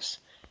for plus.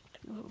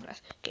 Done for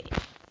plus. Okay.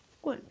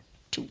 1,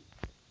 2,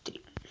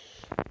 3,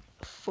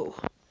 4,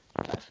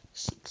 5,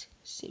 6,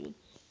 7,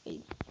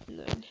 8,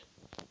 9,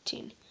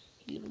 10,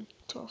 11,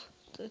 12,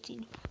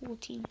 13,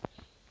 14,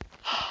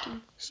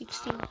 15,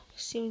 16,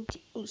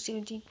 17,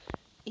 17,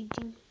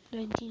 18,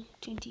 19,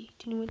 20,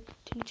 21,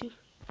 22,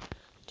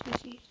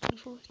 23,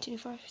 24,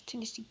 25,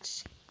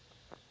 26.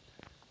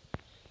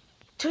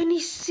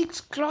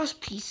 26 glass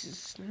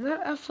pieces.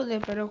 Not up for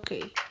that, but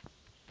okay.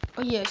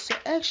 Oh yeah, so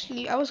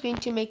actually I was going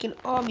to make an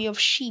army of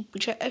sheep,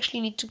 which I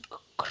actually need to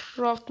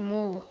craft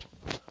more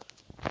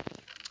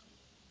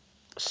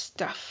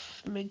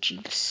stuff.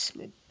 Magic. So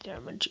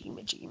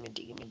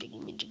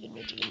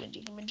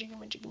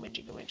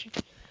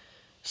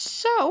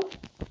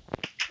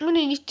I'm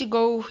gonna need to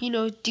go,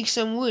 dig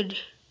some wood.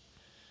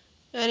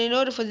 And in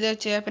order for that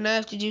to happen, I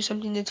have to do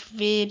something that's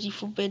very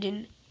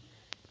forbidden.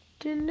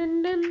 Dun,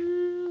 dun, dun,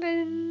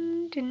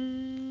 dun,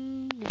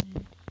 dun,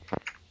 dun.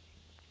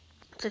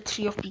 The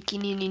tree of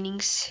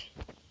beginnings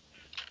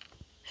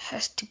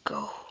has to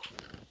go.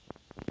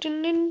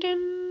 Dun, dun,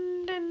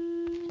 dun,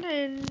 dun,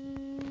 dun,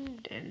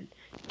 dun,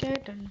 dun,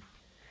 dun.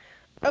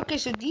 Okay,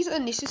 so these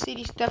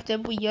unnecessary stuff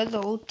that were here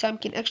the whole time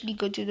can actually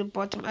go to the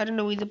bottom. I don't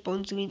know where the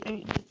bones went. I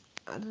mean, the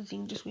other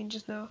thing just went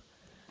just now.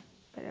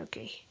 But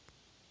okay,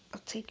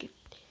 I'll take it.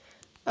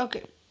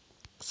 Okay,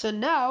 so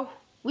now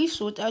we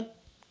sort out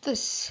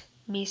this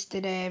mess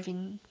that I have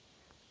in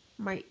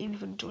my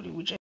inventory,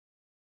 which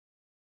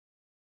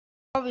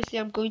obviously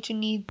I'm going to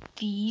need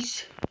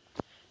these.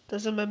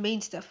 Those are my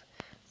main stuff.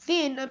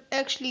 Then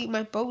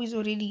my bow is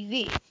already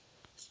there,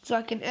 so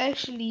I can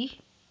actually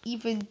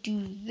even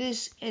do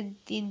this and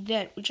then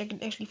that, which I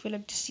can actually fill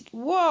up the seat.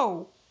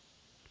 Whoa!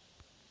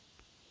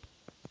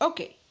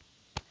 Okay.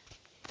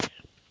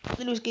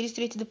 Then it was getting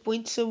straight to the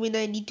point. So when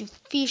I need to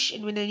fish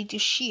and when I need to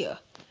shear,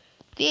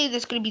 then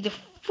that's gonna be the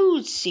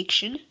food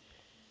section.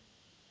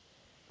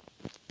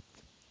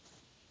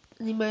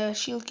 And then my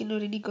shield can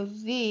already go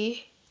there.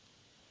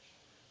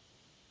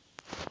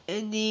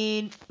 And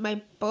then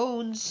my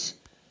bones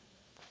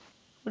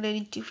when I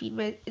need to feed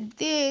my. And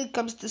there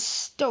comes the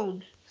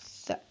stone,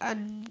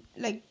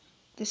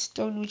 the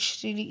stone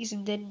which really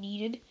isn't that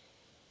needed.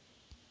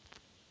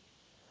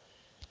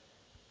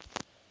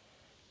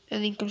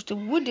 And then comes the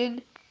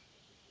wooden.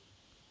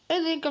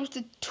 And then comes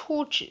the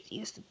torches.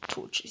 Yes, the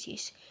torches.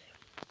 Yes,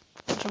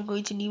 which I'm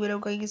going to need when I'm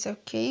going inside a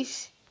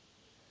case.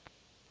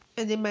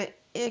 And then my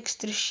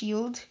extra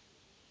shield.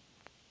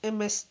 And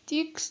my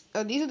sticks.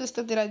 Oh, these are the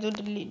stuff that I don't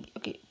really need.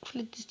 Okay,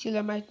 flint steel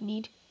I might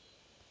need.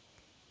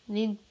 And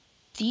then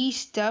these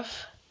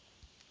stuff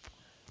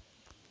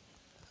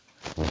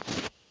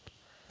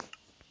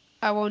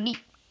I won't need.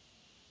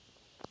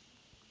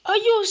 Are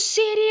you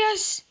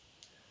serious?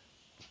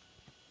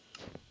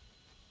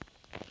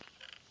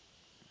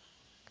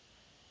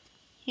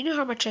 You know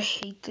how much I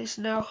hate this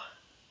now?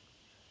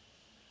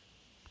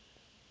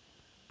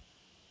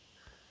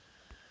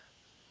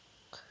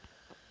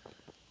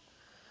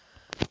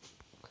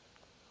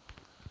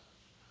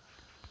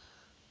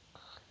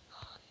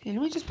 And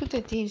let me just put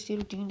that there instead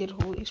of doing that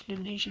whole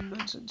explanation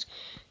nonsense.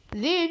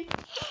 Then,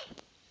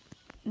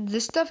 the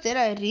stuff that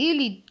I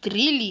really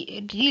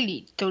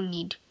don't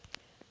need.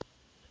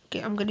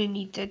 Okay, I'm gonna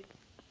need that.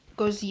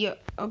 Goes here.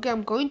 Okay,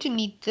 I'm going to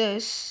need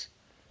this.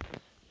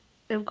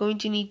 I'm going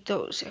to need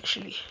those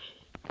actually.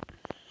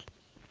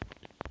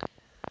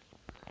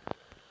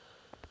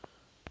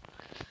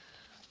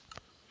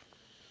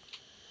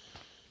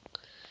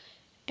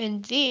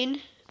 And then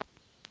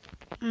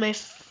my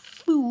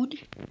food,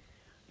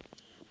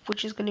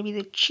 which is gonna be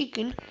the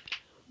chicken,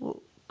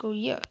 will go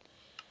here.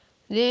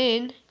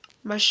 Then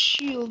my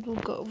shield will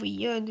go over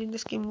here, and then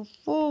this can move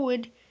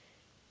forward,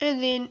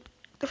 and then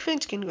the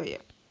fence can go here.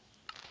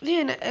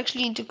 Then I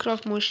actually need to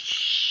craft more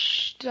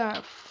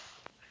stuff.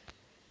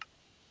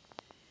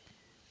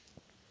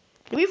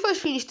 Let me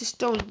first finish the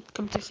stone,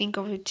 come to think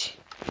of it.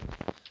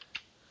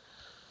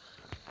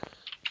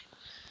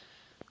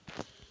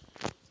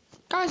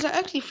 Guys, I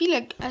actually feel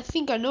like I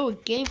think I know a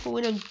game for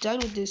when I'm done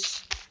with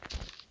this.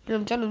 When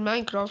I'm done with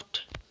Minecraft.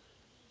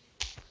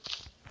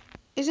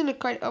 Isn't it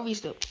quite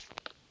obvious though?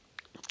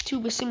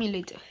 Tuber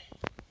Simulator.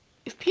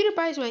 If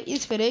PewDiePie is my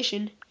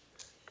inspiration,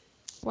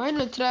 why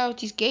not try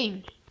out his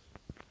game?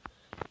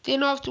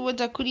 Then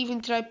afterwards I could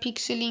even try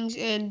Pixelings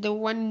and the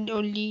one and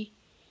only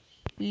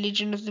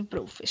Legend of the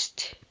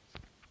Brofist.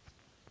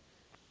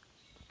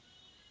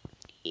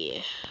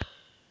 Yeah.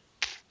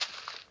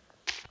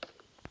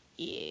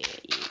 Yeah.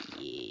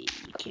 You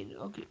can,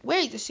 okay.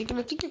 Wait a second,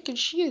 I think I can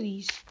share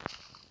these.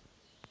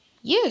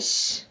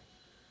 Yes.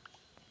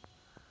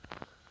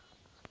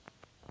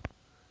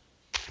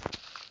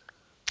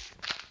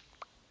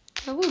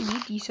 I will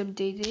need these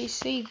someday. They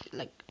say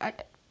like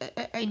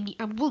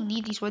I will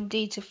need these one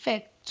day. It's a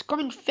fact. It's a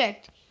common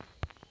fact.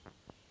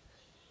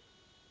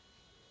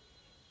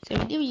 So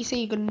whenever you say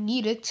you're gonna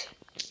need it,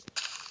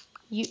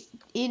 you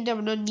end up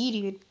not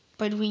needing it.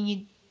 But when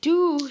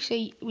you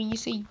say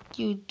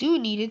you do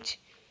need it,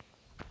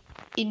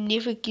 it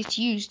never gets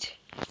used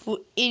for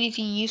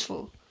anything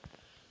useful.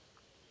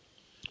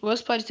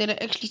 Worst part is that I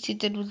actually said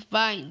that with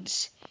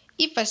vines.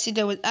 If I said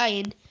that with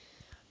iron,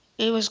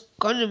 it's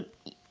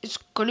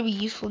gonna be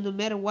useful no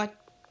matter what.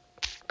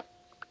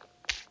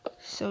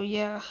 So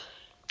yeah.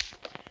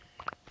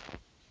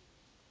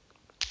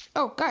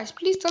 Oh guys,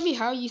 please tell me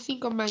how you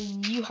think of my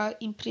new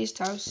improved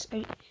house.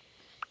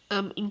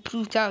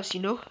 Improved house,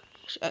 you know?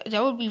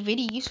 That would be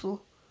very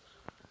useful.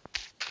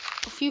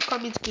 A few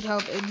comments could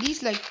help. At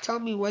least like tell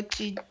me what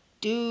to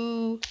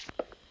do.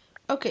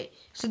 Okay,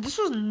 so this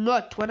was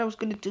not what I was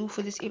gonna do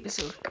for this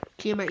episode.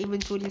 Clear my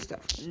inventory and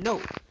stuff. No.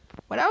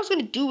 What I was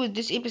gonna do with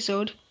this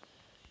episode,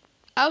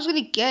 I was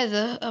gonna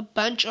gather a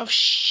bunch of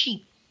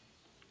sheep.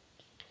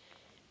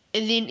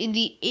 And then in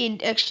the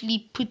end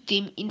actually put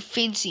them in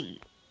fencing.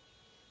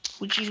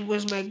 Which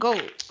was my goal.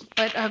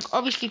 But I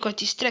obviously got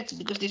distracted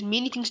because there's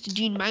many things to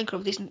do in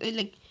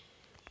Minecraft.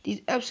 There's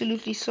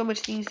absolutely so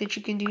much things that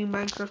you can do in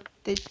Minecraft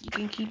that you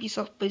can keep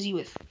yourself busy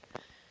with.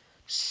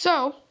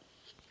 So,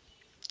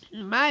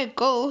 my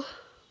goal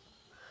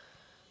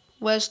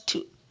was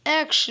to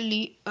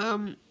actually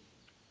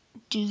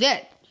do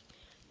that.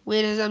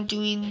 Whereas I'm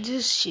doing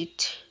this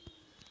shit.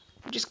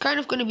 Which is kind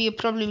of going to be a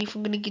problem if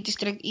I'm going to get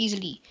distracted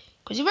easily.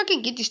 Because if I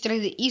can get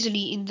distracted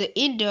easily in the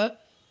ender,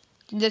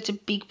 then that's a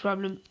big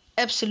problem.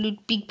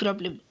 Absolute big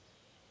problem.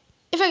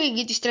 If I can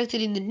get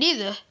distracted in the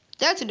nether,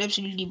 that's an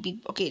absolutely big...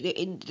 Okay,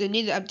 the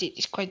nether update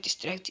is quite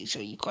distracting, so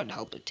you can't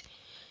help it.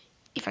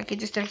 If I get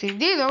distracted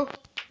there though,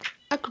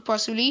 I could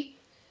possibly,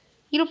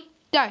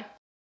 die.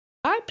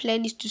 My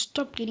plan is to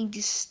stop getting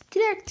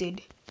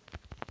distracted.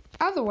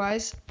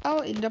 Otherwise,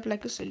 I'll end up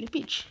like a silly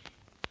bitch.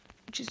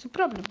 Which is the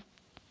problem.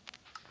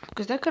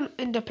 Because that can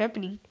end up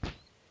happening.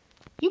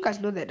 You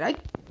guys know that, right?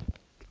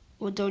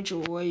 Or don't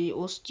you? Or are you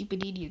all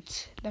stupid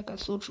idiots like I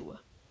thought you were?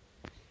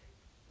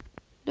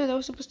 No, that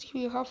was supposed to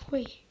be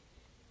halfway.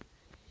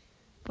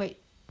 Wait,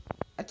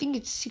 I think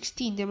it's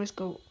 16. They must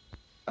go.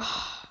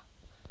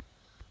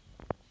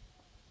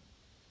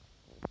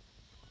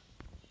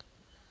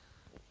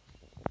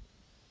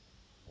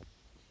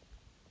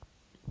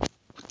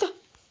 What the?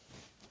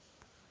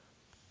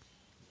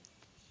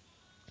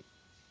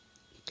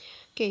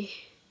 Okay,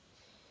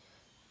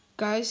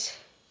 guys,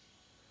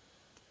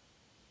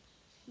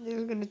 this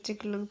is gonna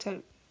take a long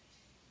time.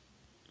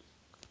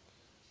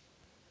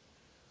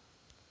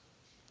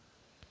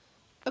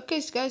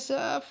 Okay, so guys,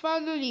 I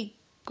finally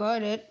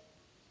got it.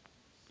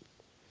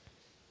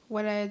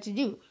 What I had to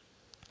do.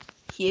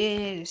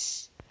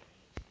 Yes.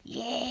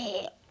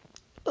 Yeah.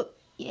 Oh,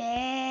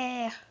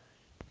 yeah.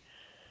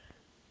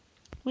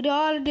 With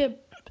all the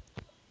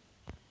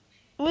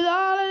with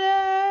all of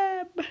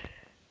them.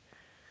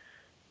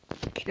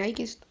 Can I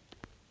guess?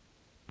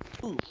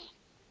 Ooh.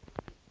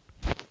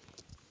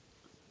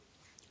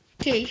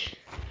 Okay,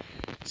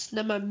 so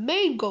now my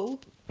main goal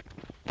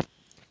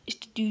is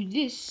to do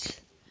this,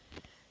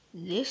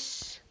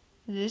 this,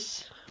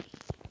 this,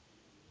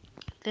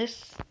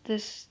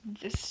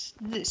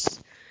 this.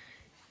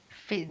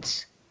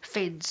 Fins,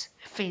 fins,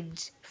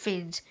 fins,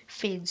 fins,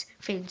 fins,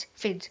 fins,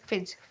 fins,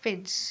 fins,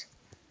 fins.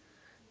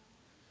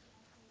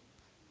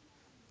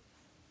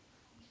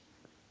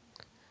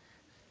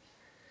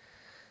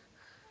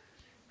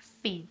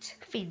 Fins,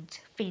 fins,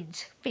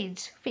 fins,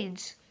 fins,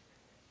 fins.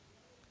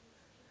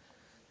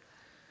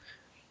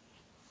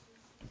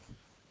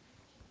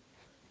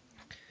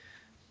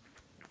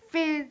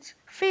 Fins,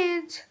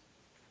 fins.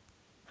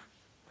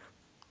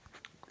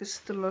 This is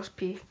the last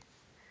P.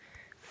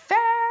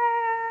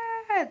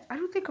 Fat! I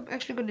don't think I'm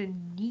actually gonna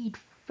need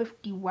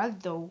 51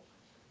 though.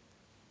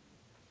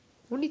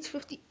 Who needs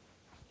 50?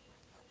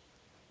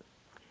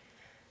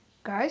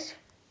 Guys,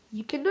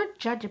 you cannot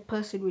judge a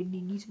person when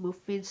he needs more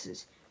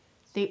fences.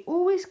 They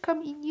always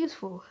come in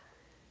useful.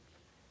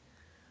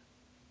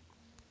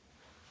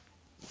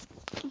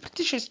 I'm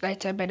pretty sure it's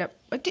nighttime by now.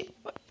 What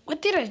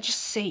did I just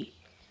say?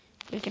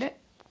 Look at it.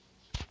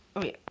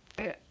 Oh yeah.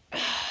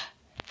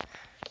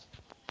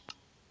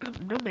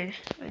 No man,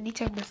 I need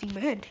to have nothing in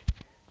my hand.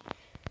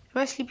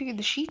 Am I sleeping in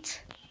the sheets?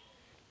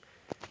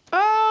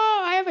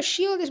 Oh, I have a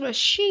shield as my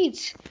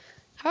sheets.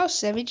 How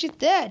savage is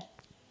that?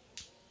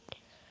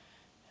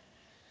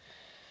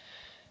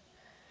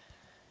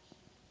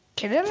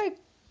 Can I like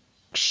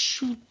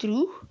shoot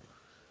through?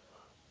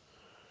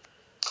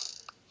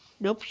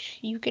 Nope,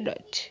 you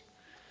cannot.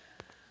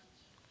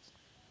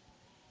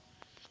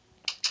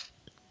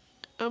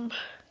 Um,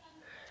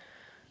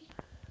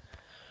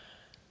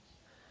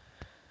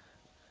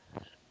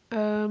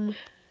 um,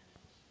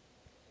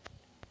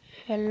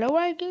 hello,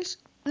 I guess?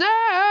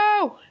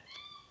 No!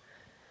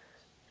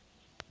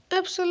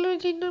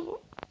 Absolutely no.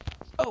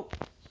 Oh.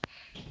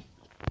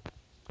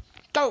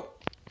 Go!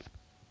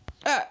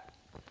 Ah!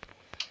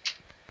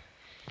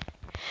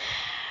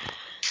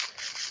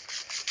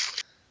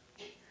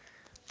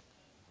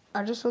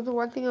 I just saw the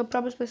one thing I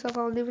promised myself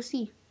I'll never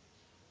see.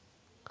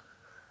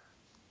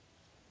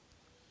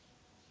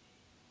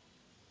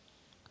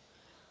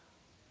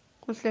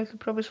 Looks like the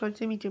promise wants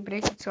me to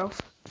break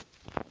itself.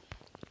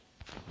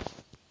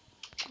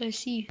 I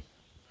see.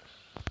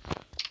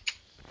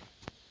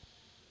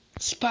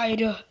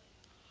 Spider.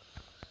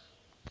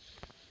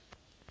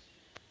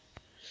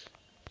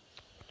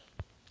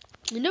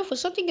 You know, for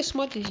something as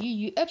smart as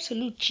you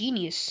absolute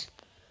genius.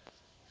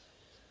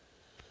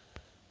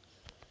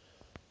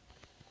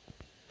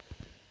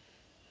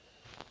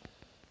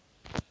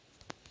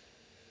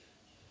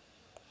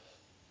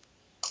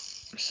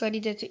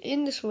 Decided that to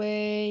end this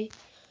way.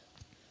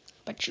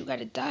 But you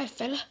gotta die,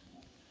 fella.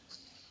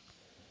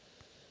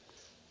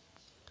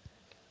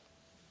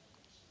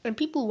 And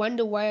people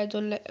wonder why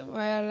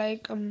I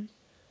like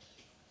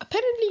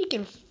apparently you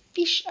can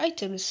fish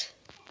items.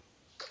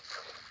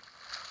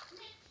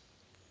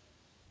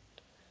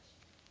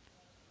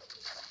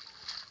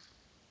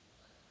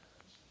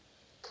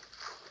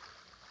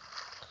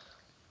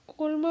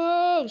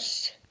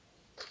 Almost.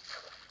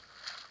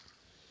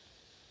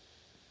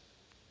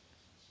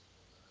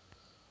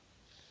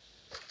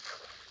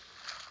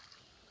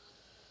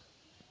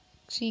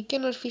 So you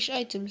cannot fish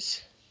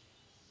items.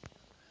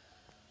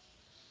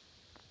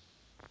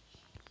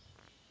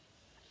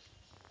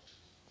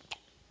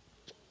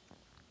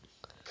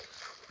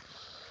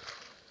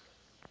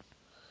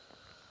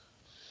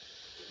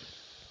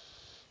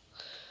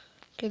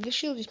 Okay, this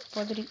shield is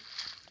bothering.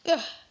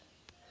 Yeah.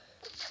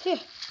 Yeah.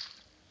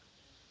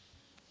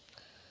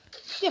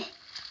 Yeah.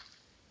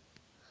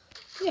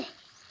 Yeah.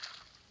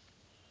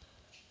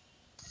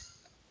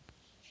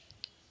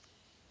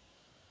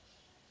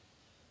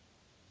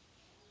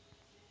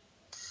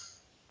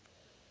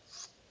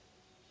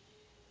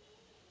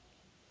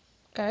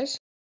 Guys,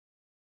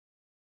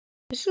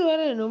 this is what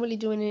I normally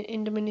do when an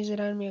Enderman is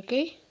around me,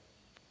 okay?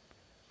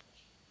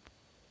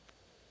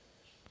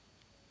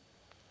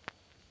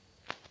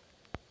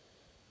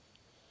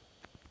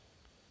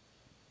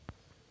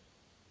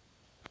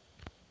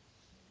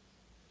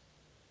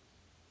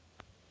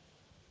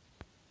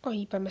 Oh,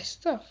 he by my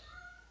stuff.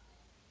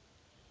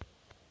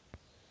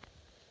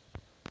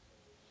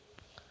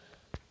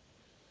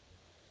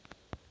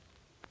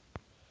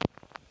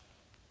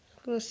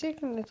 For a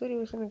second, I thought he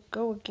was gonna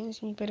go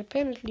against me, but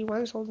apparently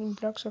one's holding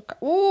blocks of.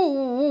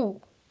 Ooh!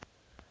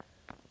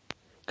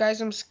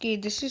 Guys, I'm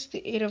scared. This is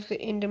the end of the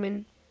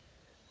Enderman.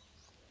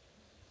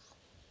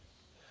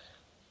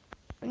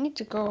 I need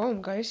to go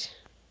home, guys.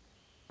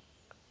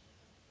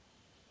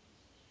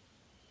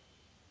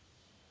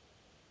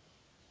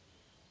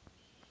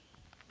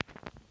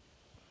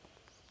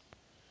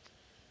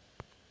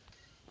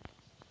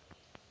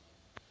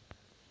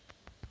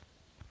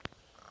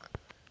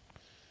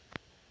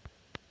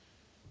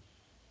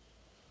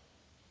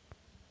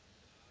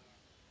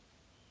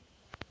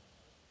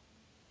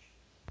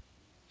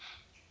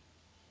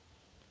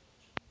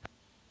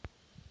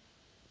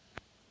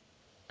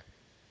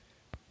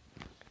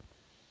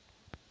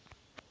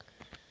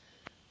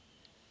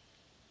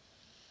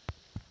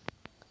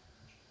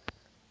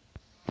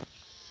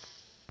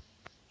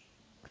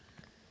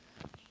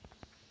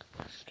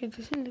 It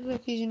doesn't look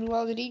like he's in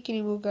Wild Lake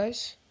anymore,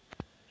 guys.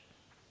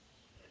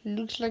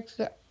 Looks like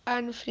the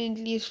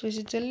unfriendliest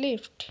visitor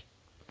left.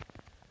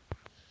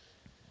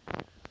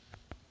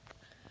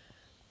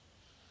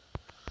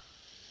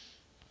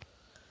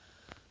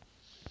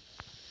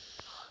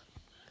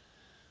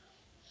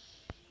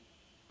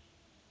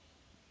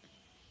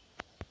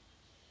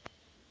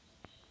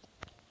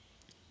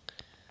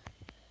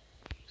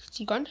 Is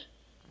he gone?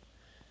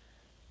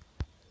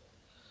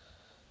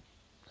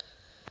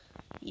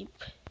 Yep.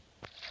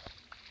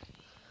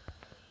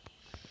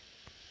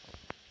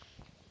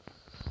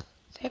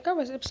 That guy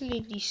was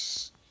absolutely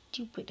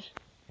stupid.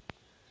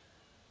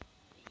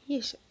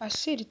 Yes, I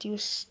said it, he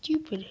was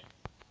stupid.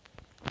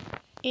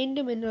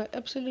 Endermen are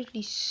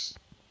absolutely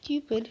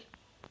stupid,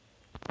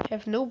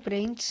 have no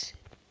brains,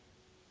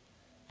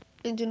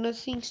 and do not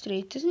think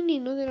straight. Doesn't he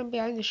know that I'm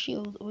behind the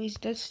shield, or is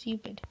that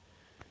stupid?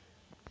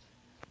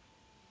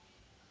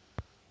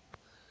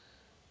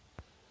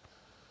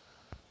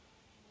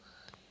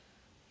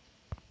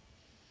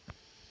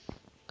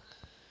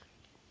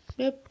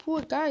 The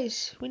poor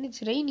guys, when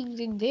it's raining,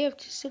 then they have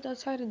to sit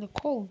outside in the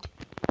cold.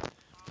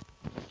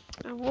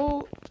 I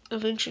will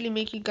eventually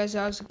make you guys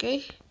house,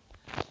 okay?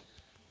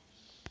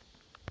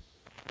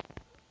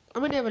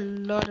 I'm gonna have a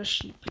lot of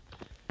sheep.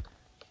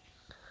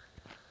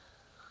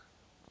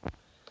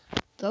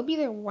 There'll be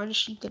that one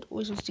sheep that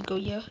always wants to go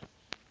here,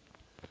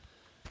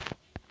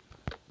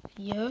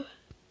 here,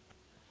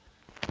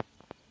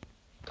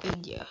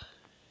 and here.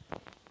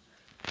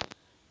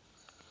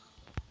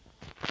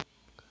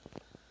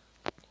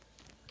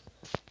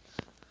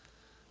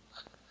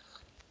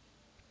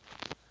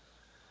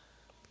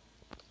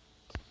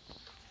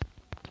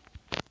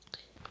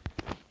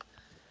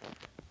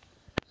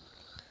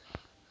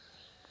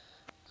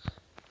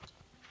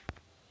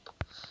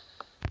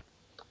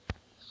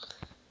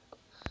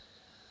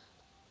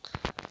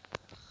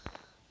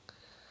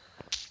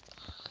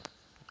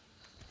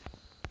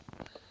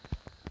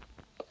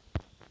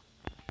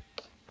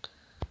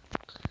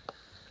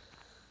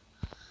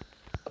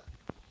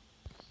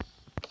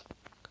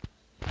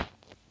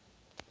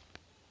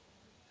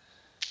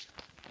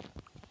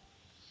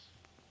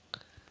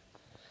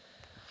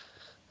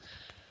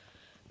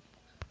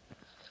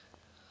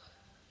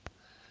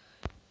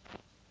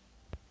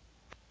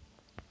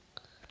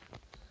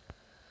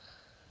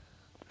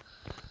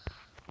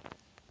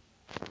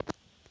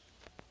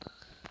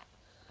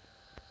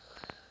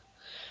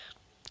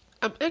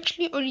 I'm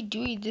actually only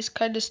doing this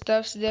kind of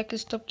stuff so that I can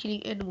stop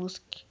killing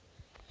animals.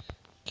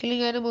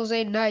 Killing animals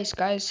ain't nice,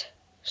 guys.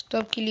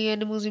 Stop killing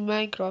animals in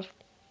Minecraft.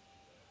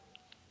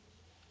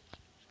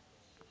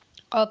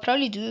 I'll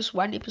probably do this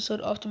one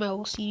episode after my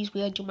whole series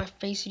where I do my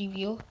face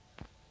reveal.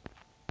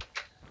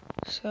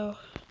 So,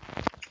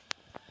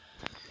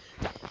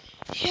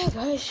 yeah,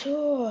 guys.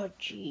 Oh,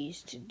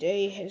 jeez.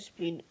 Today has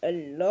been a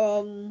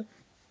long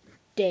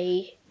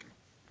day.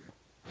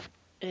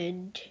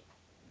 And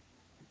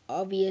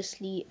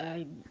obviously,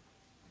 I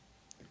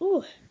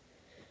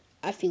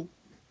feel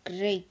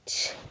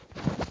great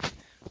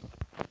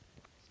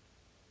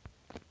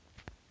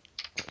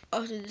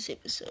after this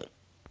episode.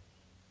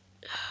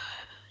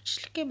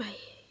 Just look at my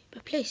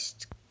place.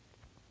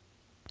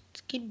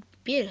 It's getting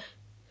better.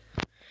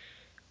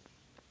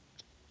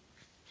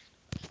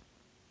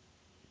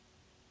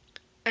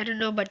 I don't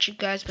know about you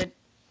guys, but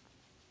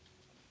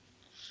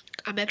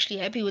I'm actually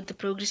happy with the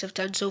progress I've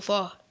done so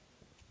far.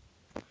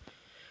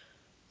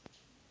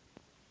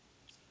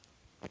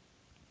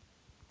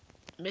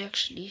 I'm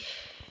actually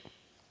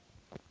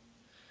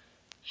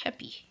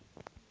happy.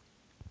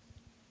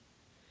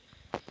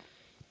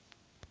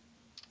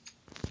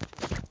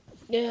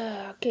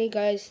 Yeah, okay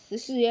guys,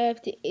 this is where I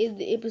have to end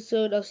the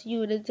episode. I'll see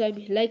you another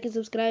time. Like and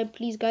subscribe,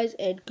 please guys,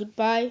 and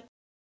goodbye.